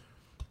life,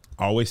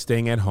 always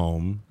staying at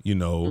home,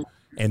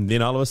 and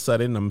then all of a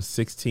sudden I'm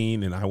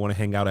 16 and I want to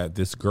hang out at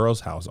this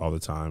girl's house all the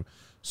time.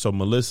 So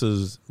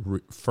Melissa's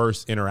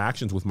first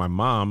interactions with my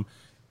mom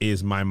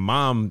is my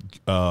mom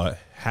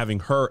having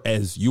her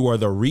as, you are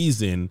the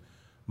reason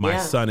my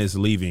son is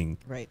leaving.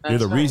 Right. You're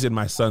the reason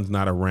my son's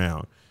not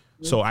around.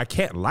 So I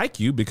can't like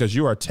you because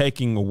you are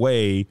taking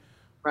away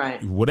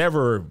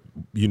whatever,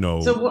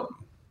 So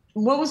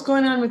what was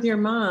going on with your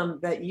mom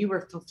that you were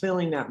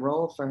fulfilling that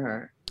role for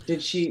her?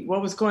 What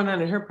was going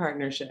on in her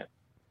partnership?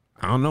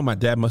 I don't know. My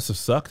dad must have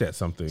sucked at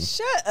something.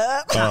 Shut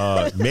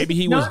up. Maybe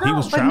he was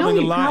traveling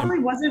a lot. He probably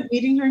wasn't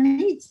meeting her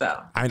needs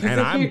though.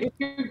 If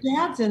your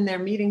dad's in there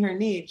meeting her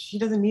needs, she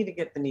doesn't need to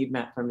get the need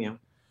met from you.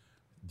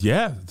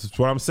 Yeah, that's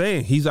what I'm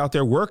saying. He's out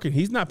there working.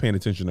 He's not paying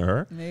attention to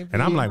her. Maybe.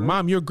 And I'm like,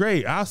 Mom, you're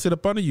great. I'll sit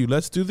up under you.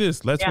 Let's do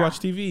this. Let's watch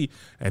TV.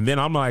 And then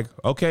I'm like,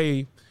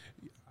 okay,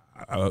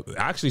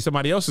 actually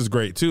somebody else is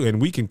great too.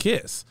 And we can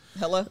kiss.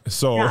 Hello.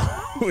 So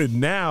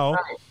now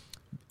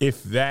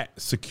if that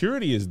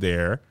security is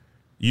there,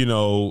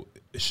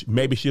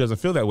 maybe she doesn't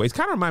feel that way. It's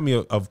kind of remind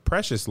me of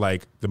Precious,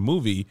 like the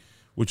movie,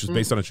 which was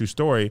based on a true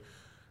story.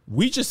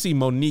 We just see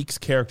Monique's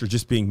character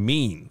just being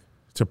mean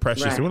to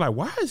Precious. And we're like,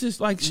 why is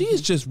this like, she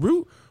is just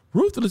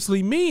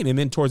ruthlessly mean. And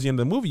then towards the end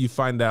of the movie, you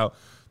find out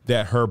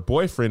that her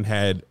boyfriend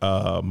had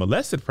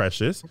molested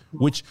Precious,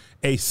 which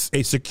a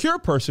secure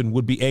person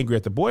would be angry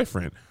at the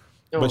boyfriend.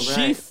 But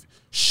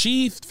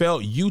she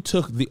felt, you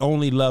took the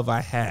only love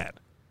I had.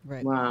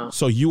 Right. Wow.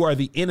 So you are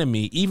the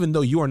enemy, even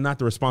though you are not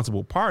the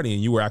responsible party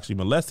and you were actually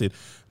molested.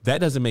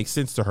 That doesn't make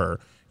sense to her.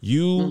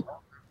 You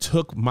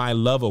took my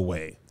love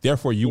away.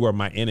 Therefore, you are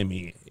my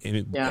enemy. And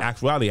in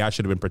actuality, I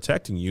should have been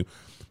protecting you.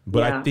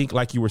 But I think,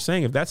 like you were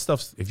saying,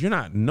 if you're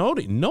not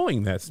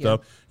knowing that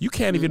stuff, you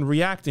can't even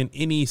react in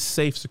any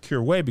safe,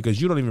 secure way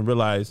because you don't even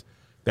realize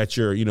that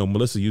you're,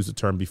 Melissa used the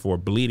term before,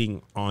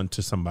 bleeding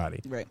onto somebody.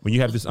 Right. When you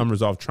have this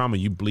unresolved trauma,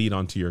 you bleed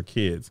onto your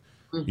kids,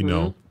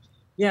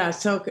 Yeah.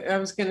 So I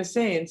was going to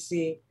say, and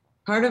see,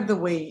 part of the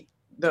way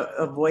the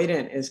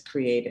avoidant is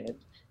created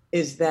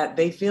is that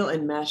they feel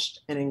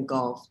enmeshed and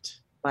engulfed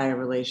by a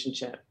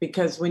relationship,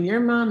 because when your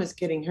mom is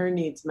getting her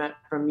needs met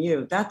from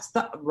you, that's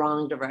the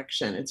wrong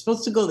direction. It's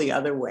supposed to go the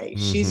other way.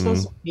 She's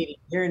supposed to be meeting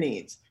your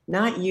needs,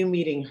 not you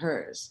meeting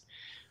hers.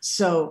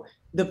 So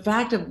the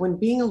fact of when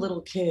being a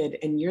little kid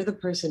and you're the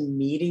person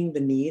meeting the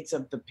needs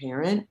of the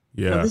parent,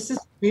 this is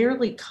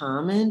fairly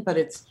common, but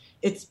it's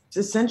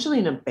essentially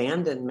an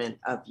abandonment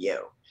of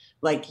you.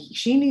 Like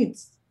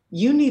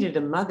you needed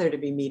a mother to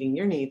be meeting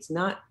your needs,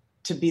 not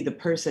to be the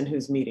person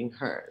who's meeting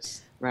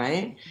hers.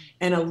 Right.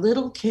 And a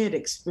little kid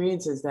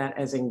experiences that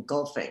as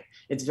engulfing.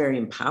 It's very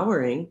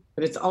empowering,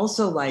 but it's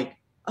also like,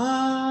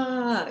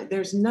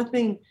 there's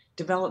nothing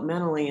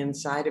developmentally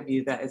inside of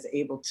you that is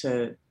able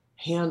to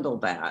handle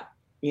that,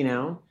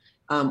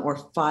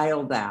 or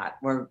file that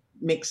or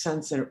make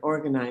sense and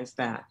organize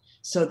that.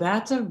 So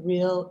that's a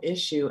real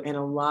issue. And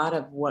a lot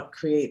of what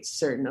creates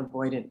certain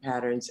avoidant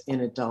patterns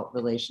in adult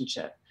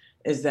relationship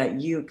is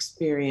that you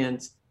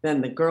experience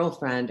then the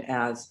girlfriend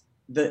as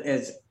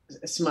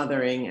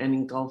smothering and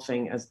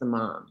engulfing as the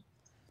mom.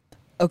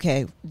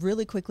 Okay,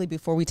 really quickly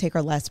before we take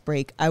our last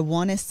break, I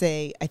want to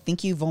say I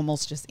think you've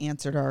almost just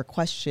answered our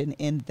question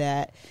in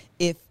that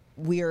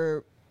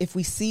if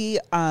we see,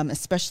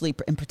 especially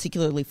and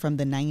particularly from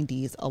the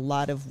 90s, a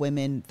lot of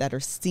women that are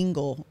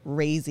single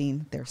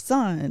raising their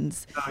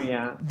sons,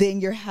 then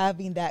you're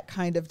having that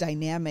kind of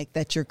dynamic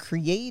that you're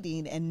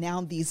creating. And now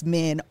these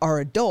men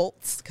are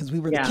adults because we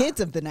were the kids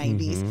of the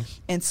 90s.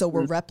 And so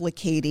we're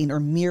replicating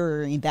or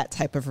mirroring that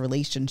type of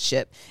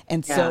relationship.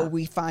 And so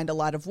we find a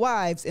lot of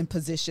wives in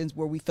positions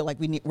where we feel like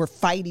we're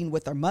fighting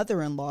with our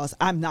mother-in-laws.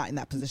 I'm not in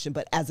that position,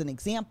 but as an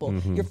example,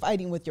 you're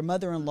fighting with your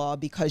mother-in-law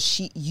because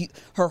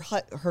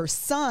her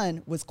son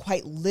was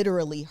quite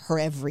literally her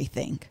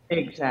everything.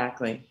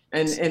 Exactly.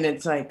 And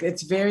it's like,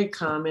 it's very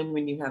common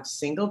when you have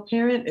single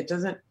parent.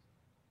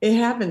 It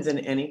happens in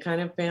any kind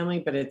of family,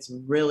 but it's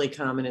really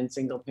common in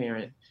single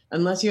parent,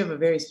 unless you have a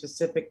very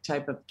specific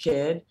type of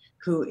kid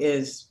who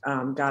is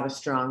got a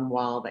strong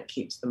wall that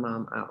keeps the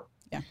mom out.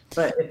 Yeah.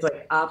 But it's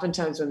like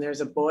oftentimes when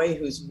there's a boy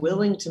who's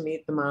willing to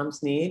meet the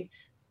mom's need,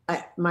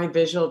 my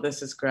visual,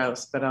 this is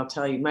gross, but I'll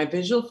tell you, my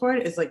visual for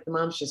it is like the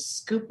mom's just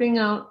scooping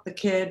out the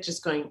kid,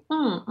 just going,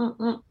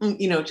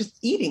 just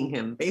eating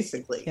him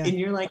basically. Yeah. And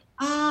you're like,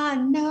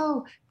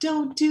 no,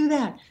 don't do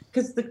that.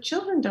 Because the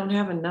children don't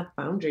have enough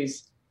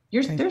boundaries.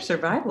 Their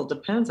survival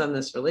depends on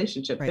this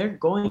relationship. Right. They're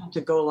going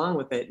to go along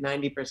with it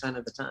 90%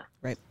 of the time.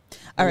 Right.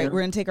 All right.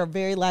 We're going to take our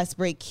very last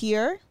break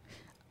here.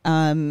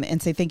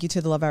 And say thank you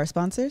to the Love Hour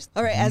sponsors.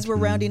 All right, as we're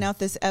rounding out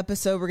this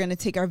episode, we're going to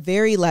take our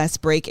very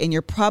last break, and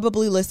you're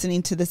probably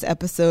listening to this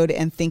episode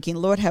and thinking,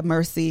 Lord have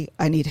mercy,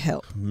 I need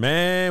help.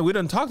 Man, we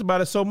done talked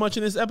about it so much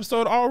in this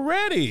episode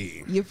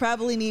already. You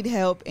probably need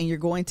help, and you're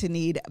going to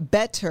need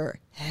better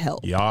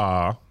help.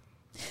 Yeah.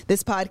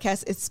 This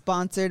podcast is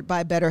sponsored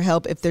by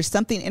BetterHelp. If there's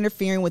something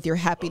interfering with your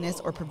happiness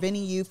or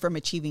preventing you from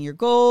achieving your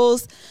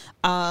goals,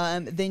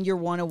 then you're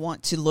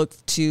want to look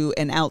to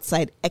an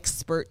outside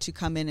expert to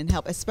come in and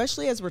help,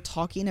 especially as we're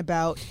talking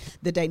about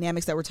the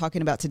dynamics that we're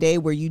talking about today,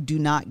 where you do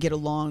not get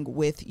along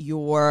with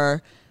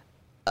your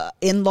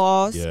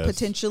in-laws.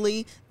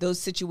 Potentially. Those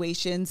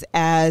situations,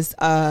 as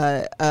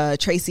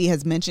Tracy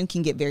has mentioned,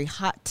 can get very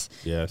hot,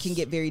 can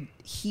get very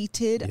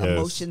heated,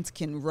 emotions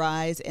can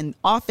rise, and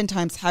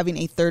oftentimes having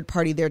a third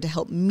party there to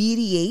help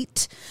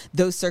mediate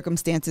those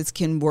circumstances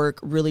can work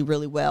really,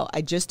 really well.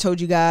 I just told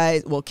you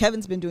guys,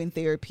 Kevin's been doing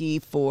therapy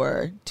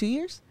for 2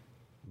 years?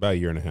 About a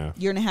year and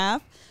a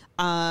half.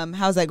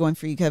 How's that going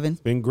for you, Kevin?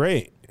 It's been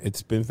great.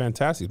 It's been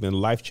fantastic. It's been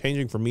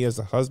life-changing for me as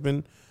a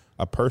husband,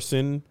 a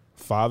person,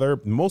 father.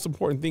 The most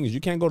important thing is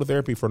you can't go to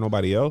therapy for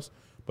nobody else,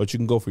 but you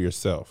can go for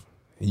yourself,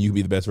 and you can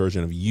be the best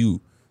version of you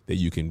that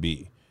you can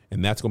be.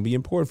 And that's going to be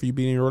important for you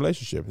being in a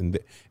relationship. And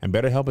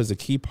BetterHelp is a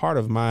key part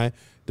of my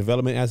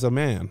development as a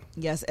man.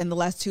 Yes. And the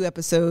last two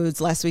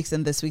episodes, last week's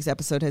and this week's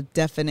episode, have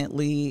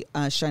definitely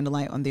shined a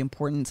light on the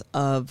importance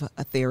of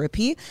a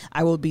therapy.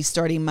 I will be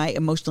starting my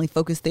emotionally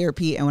focused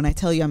therapy. And when I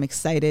tell you I'm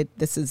excited,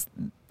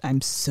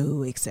 I'm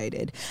so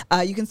excited.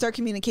 You can start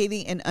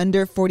communicating in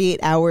under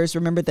 48 hours.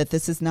 Remember that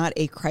this is not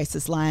a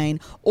crisis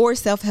line or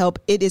self-help.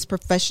 It is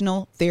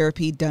professional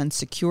therapy done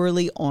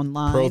securely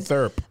online.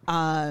 Pro-therp.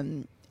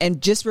 And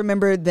just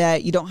remember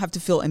that you don't have to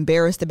feel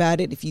embarrassed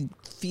about it. If you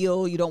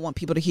feel you don't want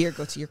people to hear,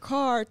 go to your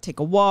car, take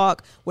a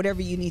walk,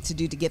 whatever you need to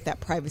do to get that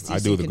privacy. I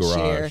do the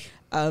garage.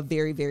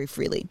 very, very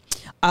freely.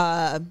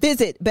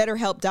 Visit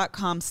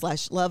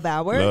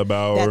betterhelp.com/lovehour. Love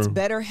Hour. That's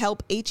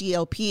BetterHelp,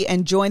 HELP,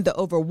 and join the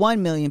over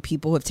 1 million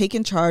people who have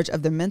taken charge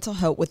of their mental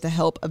health with the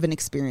help of an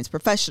experienced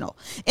professional.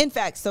 In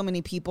fact, so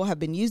many people have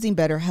been using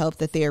BetterHelp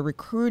that they are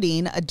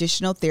recruiting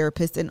additional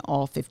therapists in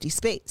all 50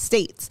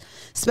 states.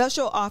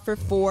 Special offer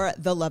for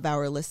the Love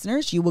Hour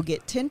listeners. You will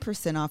get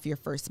 10% off your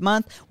first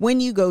month when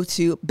you go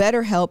to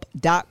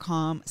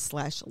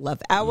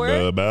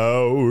betterhelp.com/lovehour. Love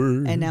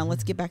Hour. And now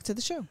let's get back to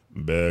the show.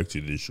 Back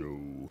to the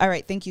show. All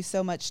right. Thank you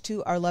so much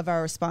to our Love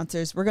Hour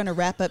sponsors. We're going to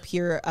wrap up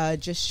here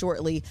just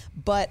shortly.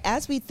 But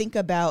as we think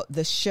about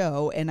the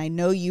show, and I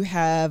know you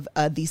have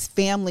these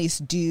families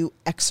do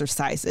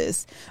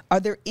exercises, are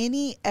there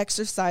any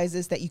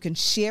exercises that you can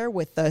share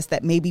with us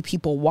that maybe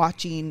people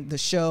watching the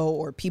show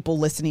or people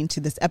listening to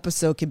this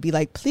episode could be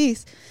like,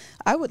 please,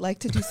 I would like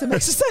to do some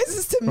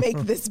exercises to make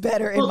this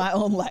better in my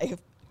own life?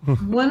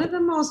 One of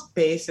the most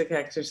basic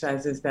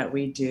exercises that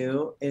we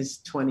do is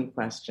 20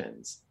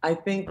 questions. I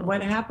think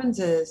what happens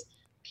is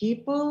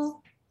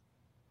people,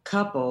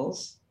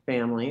 couples,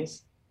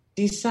 families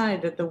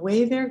decide that the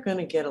way they're going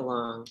to get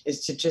along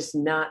is to just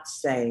not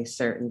say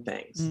certain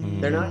things.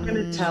 They're not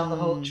going to tell the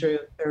whole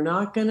truth. They're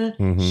not going to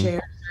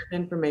share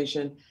certain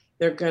information.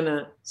 They're going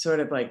to sort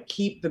of like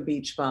keep the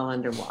beach ball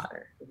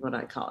underwater, is what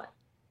I call it.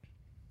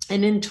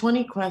 And in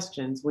 20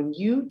 questions, when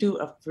you do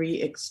a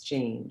free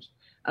exchange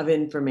of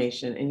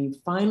information and you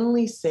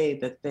finally say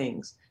the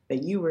things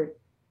that you were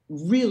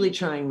really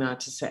trying not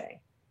to say,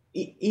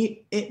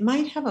 it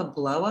might have a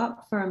blow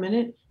up for a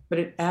minute, but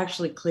it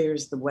actually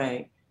clears the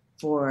way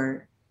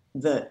for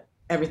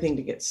everything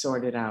to get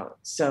sorted out.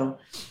 So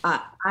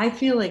I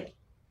feel like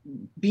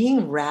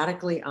being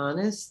radically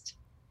honest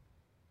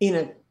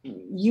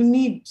you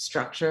need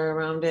structure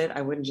around it.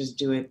 I wouldn't just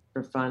do it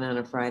for fun on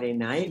a Friday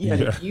night,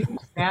 but if you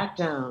sat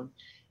down,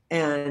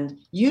 and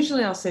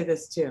usually I'll say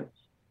this too,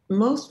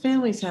 most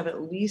families have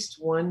at least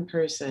one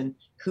person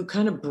who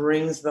kind of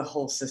brings the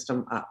whole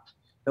system up.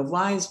 The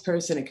wise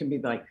person, it can be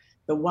like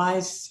the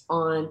wise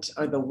aunt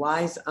or the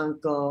wise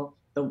uncle.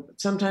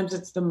 Sometimes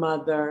it's the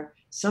mother.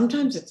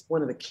 Sometimes it's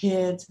one of the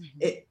kids.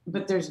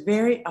 But there's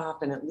very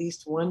often at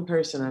least one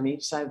person on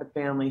each side of the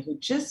family who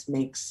just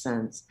makes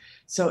sense.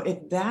 So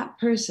if that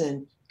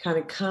person kind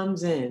of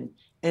comes in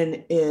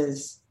and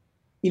is,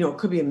 it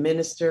could be a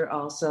minister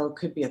also,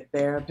 could be a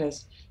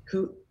therapist,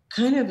 who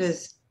kind of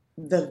is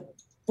the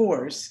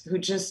force who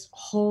just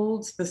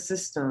holds the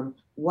system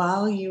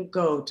while you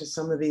go to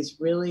some of these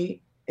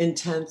really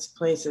intense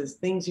places,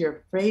 things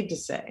you're afraid to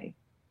say,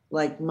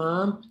 like,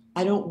 Mom,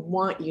 I don't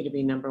want you to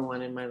be number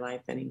one in my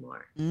life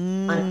anymore.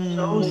 I'm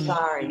so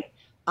sorry.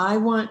 I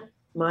want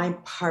my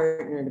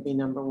partner to be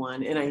number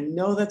one. And I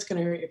know that's going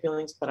to hurt your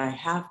feelings, but I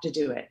have to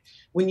do it.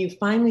 When you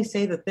finally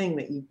say the thing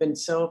that you've been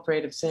so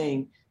afraid of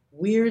saying,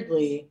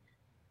 weirdly,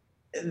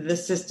 the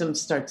system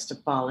starts to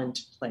fall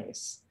into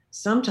place.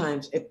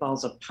 Sometimes it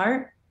falls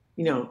apart,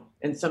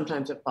 and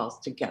sometimes it falls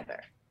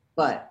together.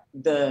 But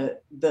the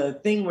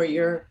thing where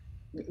you're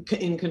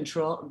in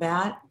control,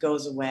 that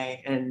goes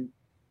away, and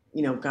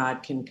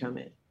God can come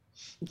in.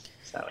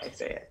 So I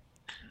say it.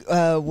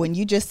 When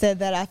you just said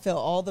that, I felt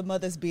all the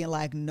mothers being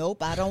like,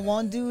 nope, I don't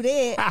want to do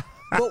that.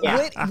 But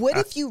what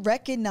if you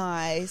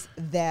recognize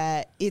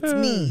that it's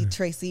me,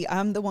 Tracy?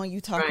 I'm the one you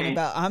talking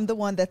about. I'm the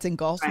one that's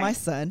engulfed my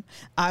son.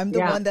 I'm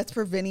the one that's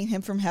preventing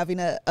him from having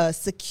a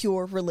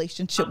secure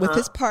relationship with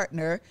his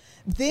partner.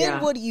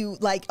 Then what do you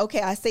like?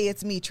 Okay, I say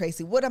it's me,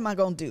 Tracy. What am I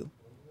going to do?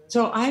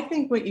 So I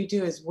think what you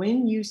do is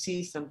when you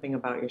see something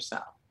about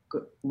yourself,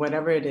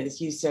 whatever it is,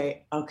 you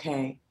say,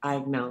 okay, I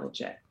acknowledge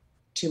it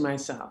to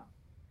myself.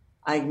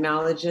 I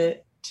acknowledge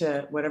it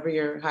to whatever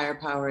your higher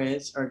power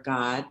is, or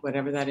God,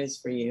 whatever that is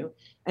for you.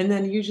 And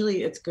then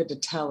usually it's good to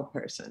tell a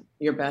person,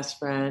 your best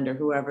friend or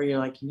whoever, you're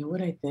like, you know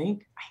what I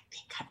think? I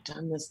think I've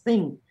done this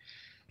thing.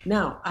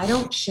 Now, I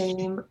don't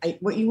shame.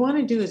 What you want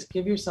to do is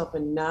give yourself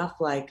enough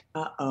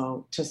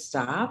to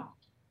stop,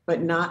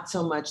 but not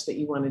so much that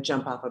you want to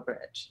jump off a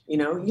bridge. You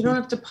don't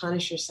have to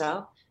punish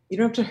yourself. You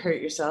don't have to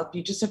hurt yourself.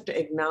 You just have to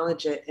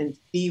acknowledge it and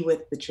be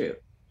with the truth.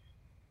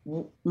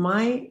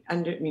 My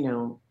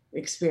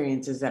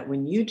experience is that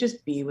when you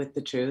just be with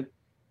the truth,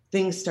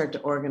 things start to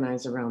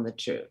organize around the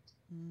truth.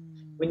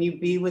 When you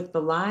be with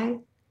the lie,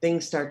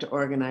 things start to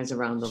organize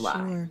around the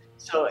lie.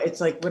 So it's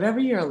like whatever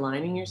you're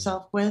aligning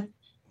yourself with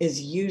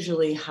is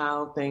usually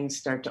how things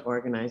start to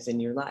organize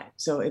in your life.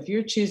 So if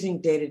you're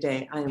choosing day to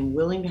day, I am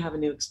willing to have a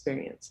new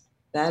experience.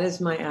 That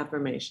is my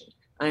affirmation.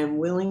 I am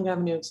willing to have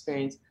a new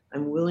experience.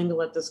 I'm willing to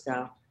let this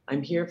go.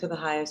 I'm here for the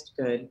highest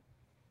good.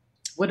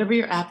 Whatever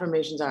your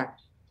affirmations are,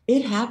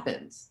 it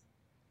happens.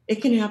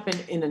 It can happen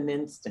in an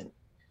instant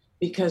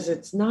because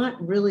it's not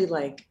really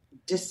like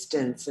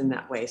distance in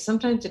that way.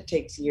 Sometimes it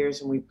takes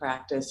years and we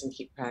practice and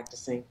keep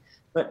practicing,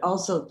 but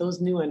also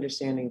those new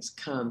understandings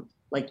come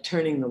like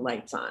turning the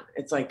lights on.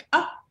 It's like,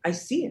 I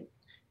see it.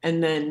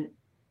 And then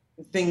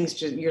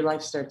your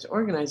life starts to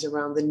organize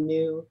around the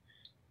new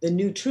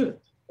truth.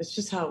 It's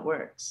just how it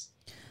works.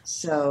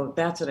 So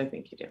that's what I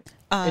think you do.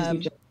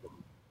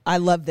 I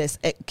love this.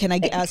 Can I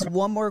ask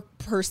one more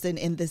person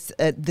in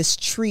this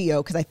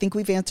trio? Because I think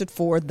we've answered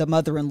for the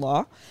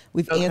mother-in-law.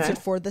 We've answered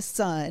for the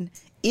son.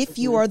 If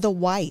you are the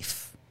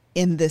wife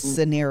in this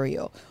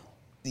scenario,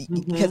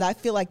 because I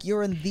feel like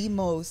you're in the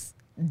most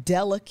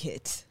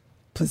delicate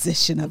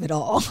position of it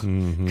all,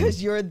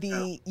 because you're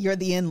the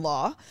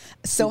in-law.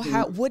 So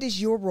what is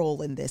your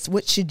role in this?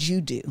 What should you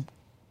do?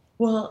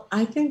 Well,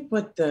 I think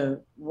what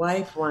the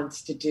wife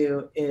wants to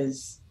do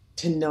is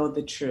to know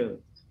the truth,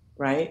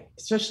 right?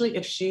 Especially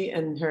if she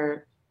and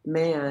her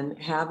man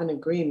have an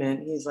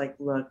agreement. He's like,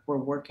 look, we're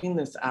working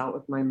this out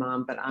with my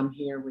mom, but I'm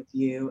here with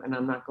you and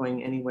I'm not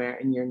going anywhere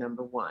and you're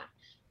number one.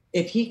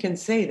 If he can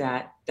say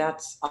that,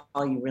 that's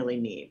all you really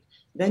need.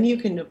 Then you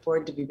can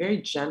afford to be very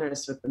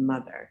generous with the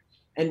mother.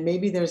 And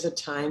maybe there's a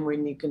time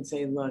when you can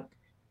say, look,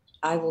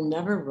 I will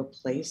never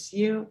replace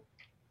you,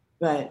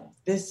 but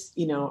this,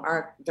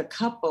 the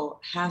couple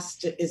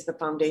is the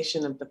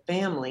foundation of the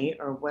family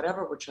or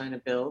whatever we're trying to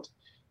build.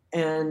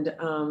 And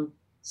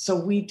so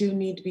we do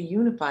need to be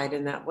unified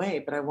in that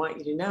way. But I want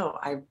you to know,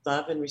 I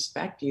love and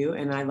respect you,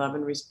 and I love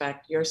and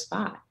respect your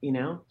spot,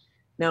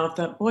 Now, if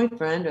the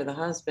boyfriend or the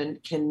husband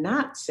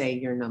cannot say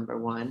you're number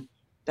one,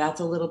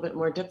 that's a little bit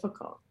more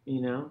difficult,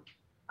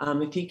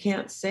 If he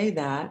can't say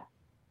that,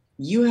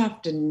 you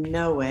have to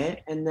know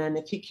it. And then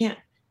if he can't,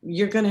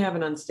 you're going to have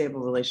an unstable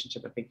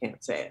relationship if he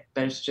can't say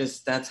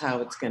it. That's how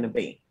it's going to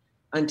be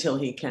until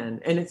he can.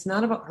 And it's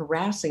not about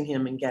harassing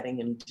him and getting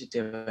him to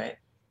do it.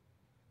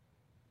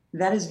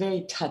 That is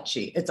very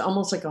touchy. It's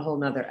almost like a whole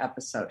nother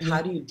episode.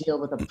 How do you deal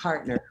with a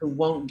partner who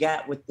won't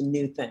get with the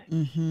new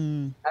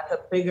thing? That's a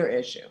bigger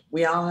issue.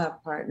 We all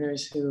have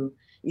partners who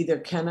either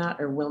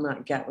cannot or will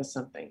not get with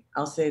something.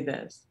 I'll say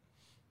this.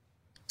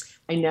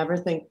 I never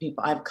think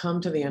I've come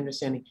to the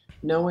understanding,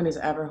 no one is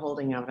ever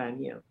holding out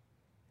on you.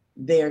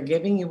 They are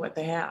giving you what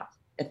they have.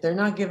 If they're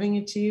not giving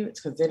it to you,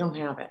 it's because they don't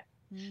have it.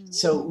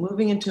 So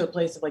moving into a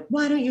place of like,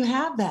 why don't you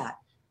have that?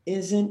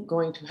 Isn't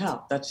going to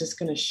help. That's just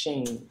going to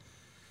shame.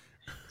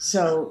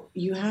 So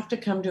you have to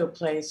come to a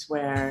place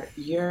where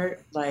you're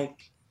like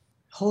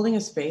holding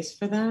a space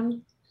for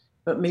them,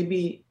 but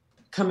maybe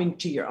coming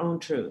to your own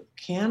truth.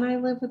 Can I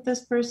live with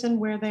this person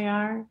where they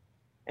are?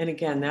 And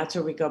again, that's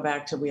where we go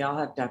back to, we all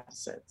have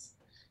deficits.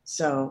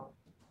 So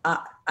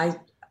I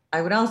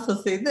would also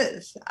say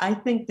this. I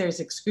think there's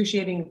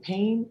excruciating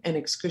pain and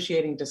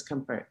excruciating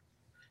discomfort.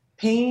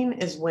 Pain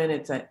is when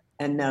it's a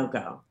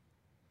no-go.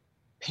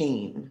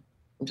 Pain.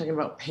 I'm talking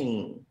about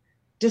pain.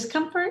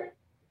 Discomfort,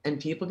 and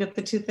people get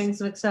the two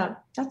things mixed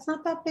up, that's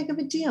not that big of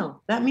a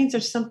deal. That means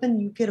there's something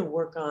you get to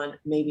work on,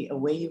 maybe a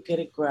way you get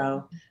to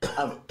grow,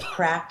 a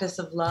practice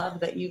of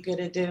love that you get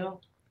to do,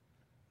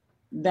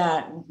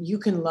 that you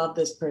can love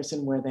this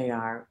person where they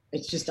are.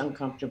 It's just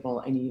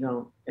uncomfortable and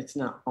it's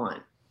not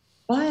fun.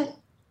 But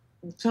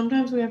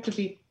sometimes we have to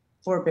be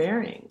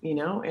forbearing, in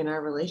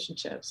our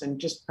relationships and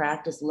just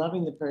practice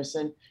loving the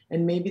person,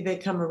 and maybe they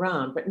come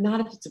around, but not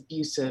if it's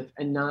abusive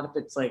and not if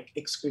it's like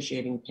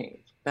excruciating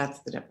pain. That's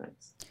the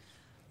difference.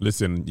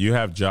 Listen, you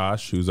have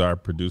Josh, who's our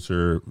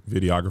producer,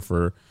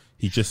 videographer.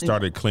 He just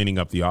started cleaning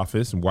up the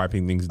office and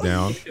wiping things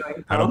down.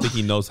 I don't think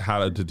he knows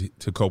how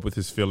to cope with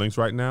his feelings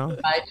right now.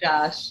 Bye,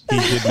 Josh. He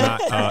did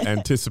not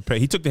anticipate.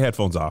 He took the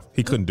headphones off.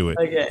 He couldn't do it.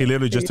 Okay. He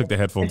literally just took the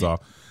headphones off.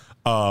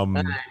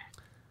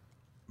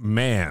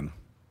 Man,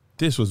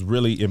 this was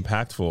really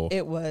impactful.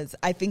 It was.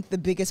 I think the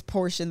biggest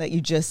portion that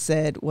you just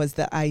said was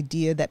the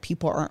idea that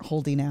people aren't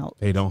holding out.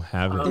 They don't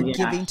have it. They're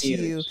giving to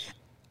you.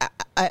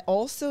 I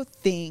also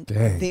think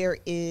there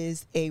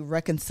is a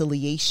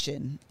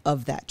reconciliation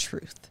of that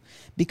truth,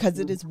 because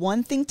it is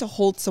one thing to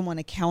hold someone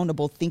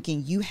accountable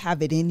thinking you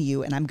have it in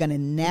you and I'm going to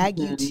nag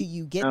you till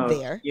you get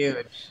there,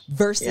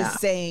 versus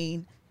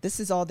saying this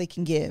is all they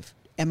can give.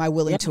 Am I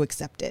willing to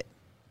accept it?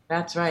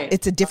 That's right.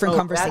 It's a different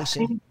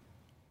conversation.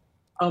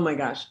 Oh my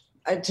gosh.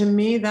 To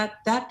me,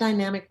 that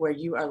dynamic where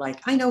you are like,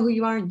 I know who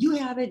you are and you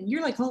have it and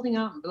you're like holding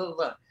out and blah, blah,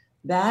 blah.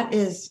 That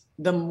is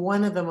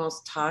one of the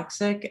most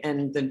toxic,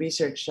 and the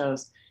research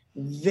shows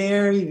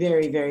very,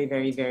 very, very,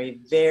 very, very,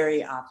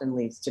 very often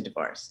leads to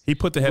divorce. He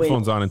put the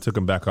headphones on and took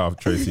them back off,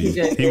 Tracy.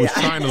 He was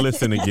trying to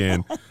listen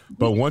again.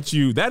 But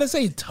that is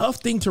a tough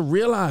thing to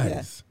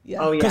realize.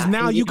 Yeah. Yeah. Because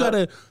now you got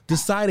to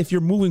decide if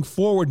you're moving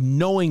forward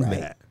knowing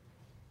that.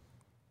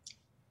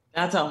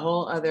 That's a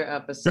whole other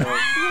episode.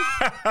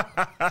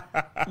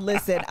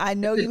 Listen, I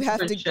know you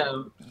have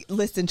to.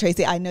 Listen,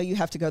 Tracy, I know you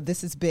have to go.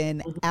 This has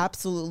been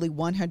absolutely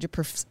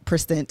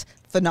 100%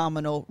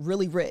 phenomenal,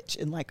 really rich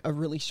in like a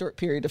really short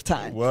period of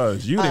time. It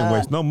was. You didn't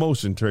waste no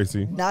motion,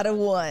 Tracy. Not a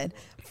one.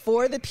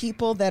 For the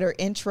people that are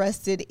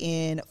interested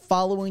in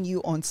following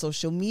you on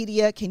social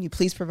media, can you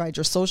please provide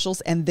your socials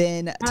and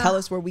then tell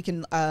us where we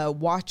can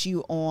watch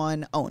you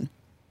on OWN?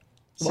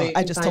 Well,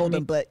 I just told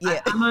him, but yeah.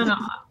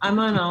 I'm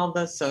on all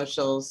the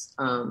socials,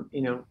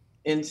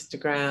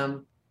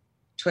 Instagram,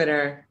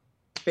 Twitter,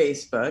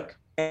 Facebook,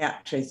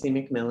 at Tracy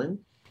McMillan.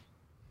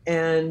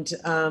 And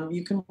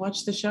you can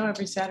watch the show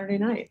every Saturday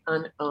night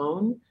on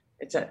OWN.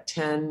 It's at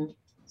 10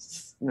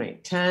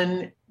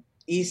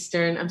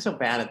 Eastern. I'm so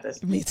bad at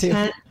this. Me too.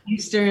 10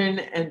 Eastern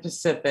and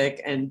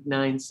Pacific and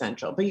 9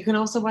 Central. But you can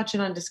also watch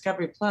it on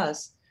Discovery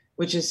Plus,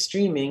 which is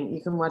streaming.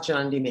 You can watch it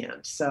on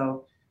demand.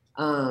 So,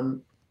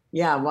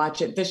 yeah,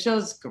 watch it. The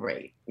show's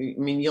great. I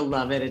mean, you'll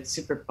love it. It's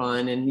super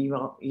fun, and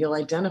you'll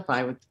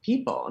identify with the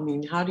people. I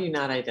mean, how do you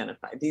not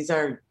identify?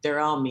 They're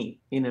all me,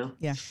 you know?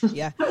 Yeah.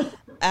 Yeah.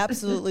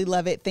 Absolutely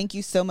love it. Thank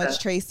you so much,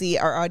 Tracy.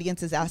 Our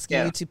audience is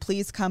asking you to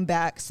please come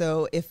back.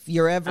 So if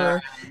you're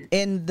ever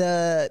in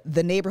the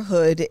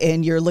neighborhood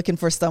and you're looking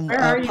for some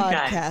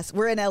podcast,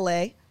 we're in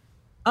LA.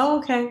 Oh,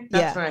 okay.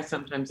 That's where I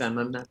sometimes am.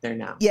 I'm not there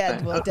now.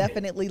 Yeah, well,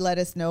 definitely let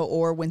us know.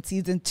 Or when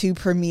season 2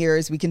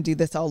 premieres, we can do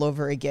this all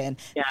over again.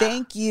 Yeah.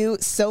 Thank you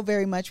so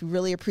very much. We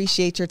really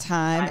appreciate your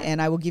time.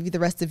 And I will give you the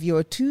rest of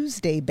your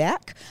Tuesday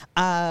back.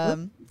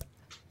 Bye.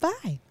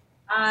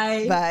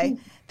 Bye.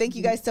 Thank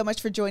you guys so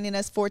much for joining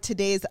us for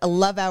today's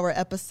Love Hour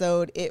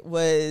episode. It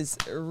was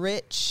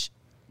rich.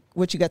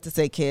 What you got to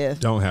say, Kev?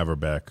 Don't have her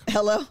back.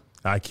 Hello?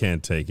 I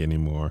can't take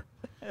anymore.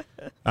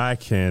 I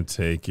can't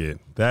take it.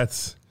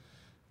 That's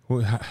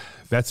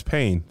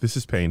pain. This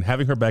is pain.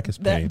 Having her back is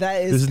pain.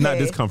 This is not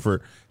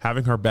discomfort.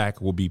 Having her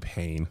back will be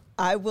pain.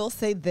 I will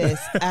say this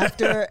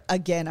after,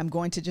 again, I'm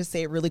going to just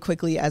say it really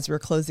quickly as we're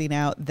closing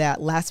out,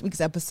 that last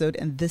week's episode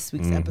and this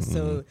week's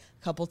episode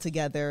coupled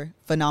together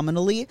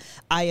phenomenally.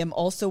 I am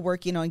also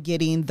working on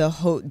getting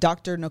the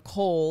Dr.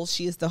 Nicole.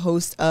 She is the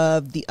host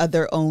of the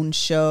other own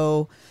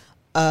show,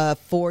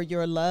 For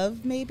Your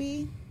Love,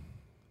 maybe.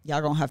 Y'all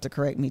gonna have to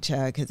correct me,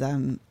 Chad, because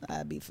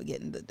I'd be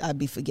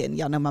forgetting.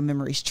 Y'all know my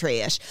memory's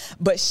trash.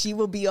 But she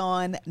will be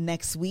on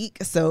next week.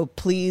 So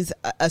please,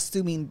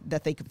 assuming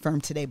that they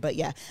confirmed today. But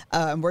yeah,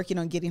 I'm working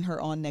on getting her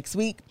on next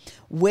week.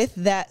 With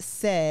that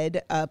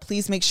said,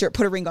 please make sure,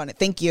 put a ring on it.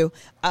 Thank you.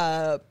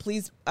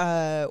 Please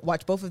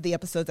watch both of the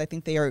episodes. I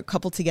think they are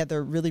coupled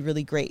together really,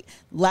 really great.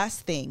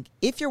 Last thing,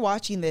 if you're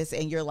watching this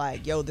and you're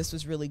like, yo, this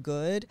was really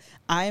good,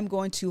 I am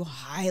going to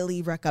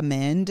highly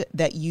recommend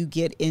that you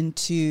get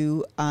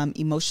into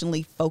emotionally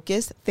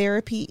focused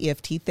therapy,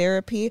 EFT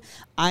therapy.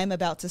 I'm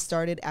about to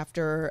start it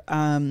after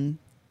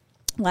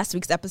last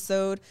week's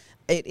episode.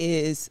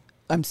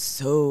 I'm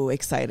so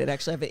excited.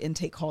 Actually, I have an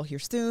intake call here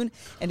soon.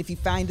 And if you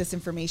find this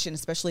information,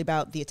 especially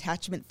about the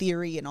attachment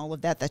theory and all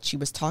of that she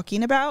was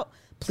talking about,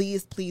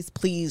 please, please,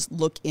 please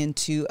look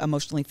into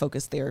emotionally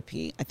focused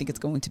therapy. I think it's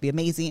going to be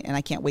amazing, and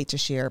I can't wait to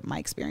share my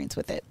experience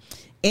with it.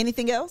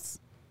 Anything else?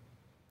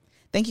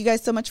 Thank you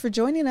guys so much for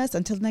joining us.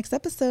 Until the next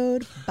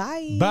episode.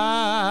 Bye.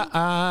 Bye.